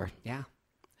door neighbor. Yeah.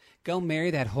 Go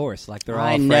marry that horse like they're all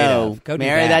I afraid know. of. Go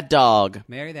marry do that dog.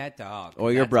 Marry that dog.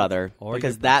 Or your brother. or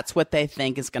because your bro- that's what they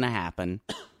think is going to happen.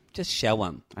 Just show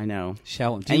them. I know.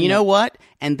 Show them. And you know what?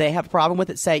 And they have a problem with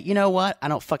it. Say, you know what? I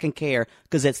don't fucking care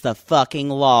because it's the fucking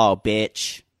law,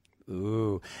 bitch.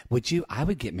 Ooh. Would you? I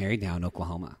would get married now in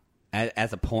Oklahoma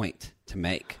as a point to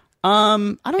make. I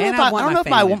don't know And if I I want don't my know if I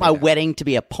family want to my be there. wedding to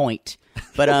be a point.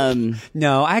 But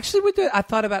No, I actually would do it. I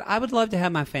thought about it. I would love to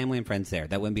have my family and friends there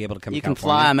that wouldn't be able to come you to can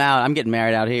California. fly them out. I'm getting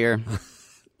married out here.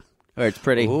 Where it's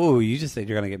pretty. Ooh, you just said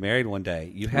you're going to get married one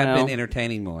day. You have Well. been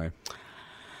entertaining more.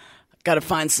 Got to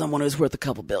find someone who's worth a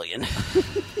couple billion.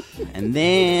 And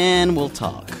then we'll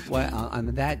talk. Well, on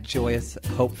that joyous,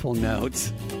 hopeful note,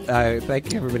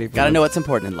 thank you, everybody. For Got to know what's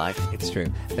important in life. It's true.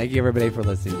 Thank you, everybody, for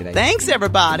listening today. Thanks,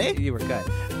 everybody. You were good.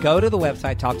 Go to the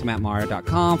website,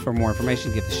 talktomattmara.com for more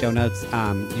information. Get the show notes.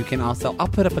 You can also, I'll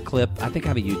put up a clip. I think I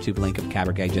have a YouTube link of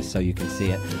Cabaret just so you can see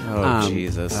it. Oh,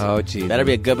 Jesus. Oh, Jesus. Better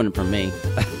be a good one for me.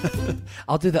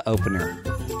 I'll do the opener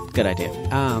Good idea.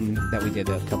 that we did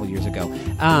a couple years ago.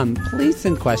 Please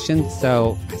send questions.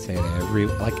 So I say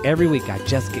it every week. I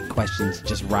just get questions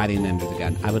just writing under the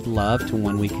gun. I would love to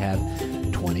one week have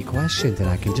 20 questions that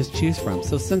I can just choose from.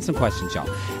 So send some questions, y'all.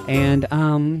 And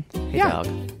Hey, dog.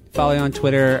 follow you on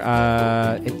Twitter.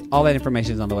 All that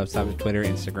information is on the website with Twitter,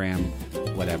 Instagram,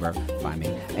 whatever. Find me.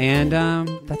 And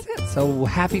that's it. So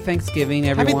happy Thanksgiving,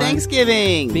 everyone. Happy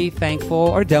Thanksgiving. Be thankful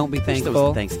or don't be There was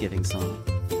thankful. a Thanksgiving song.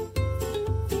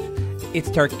 It's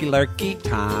turkey lurkey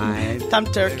time. Some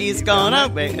turkey's gonna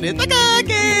wait and it's like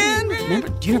again. Remember?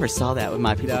 You never saw that when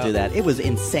my people No. do that. It was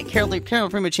insane. Carol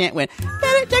Freeman chant went,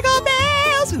 "Better jingle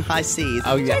bells," in high C's.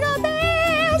 Oh, yeah. Jingle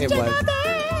bells, It jingle was.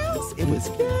 bells. It was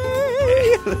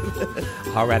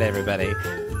gay. All right, everybody.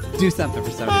 Do something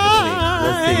for somebody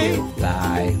this week. We'll see you.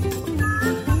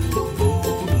 Bye.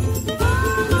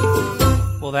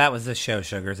 Well, that was the show,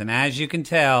 sugars, and as you can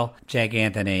tell, Jake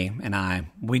Anthony and I,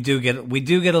 we do get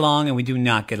along, and we do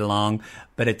not get along,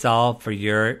 but it's all for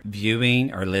your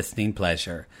viewing or listening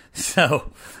pleasure.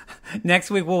 So,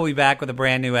 next week we'll be back with a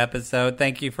brand new episode.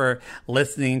 Thank you for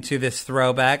listening to this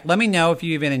throwback. Let me know if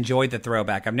you even enjoyed the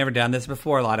throwback. I've never done this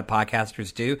before. A lot of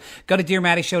podcasters do. Go to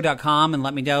DearMattyShow.com and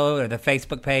let me know, or the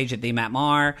Facebook page at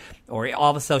DMattMar, or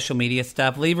all the social media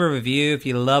stuff. Leave a review if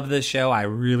you love the show. I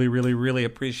really, really, really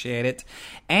appreciate it.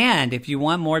 And if you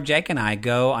want more Jake and I,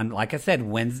 go on, like I said,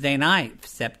 Wednesday night,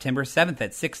 September 7th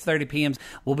at 6:30 p.m.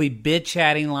 We'll be bid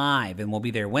chatting live, and we'll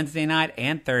be there Wednesday night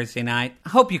and Thursday night. I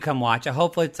hope you come watch. I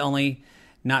hope it's only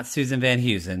not Susan Van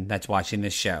Heusen that's watching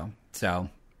this show. So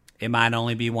it might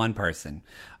only be one person.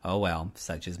 Oh, well,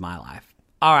 such is my life.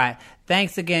 All right.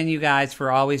 Thanks again, you guys,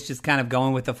 for always just kind of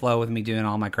going with the flow with me doing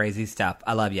all my crazy stuff.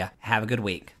 I love you. Have a good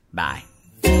week. Bye.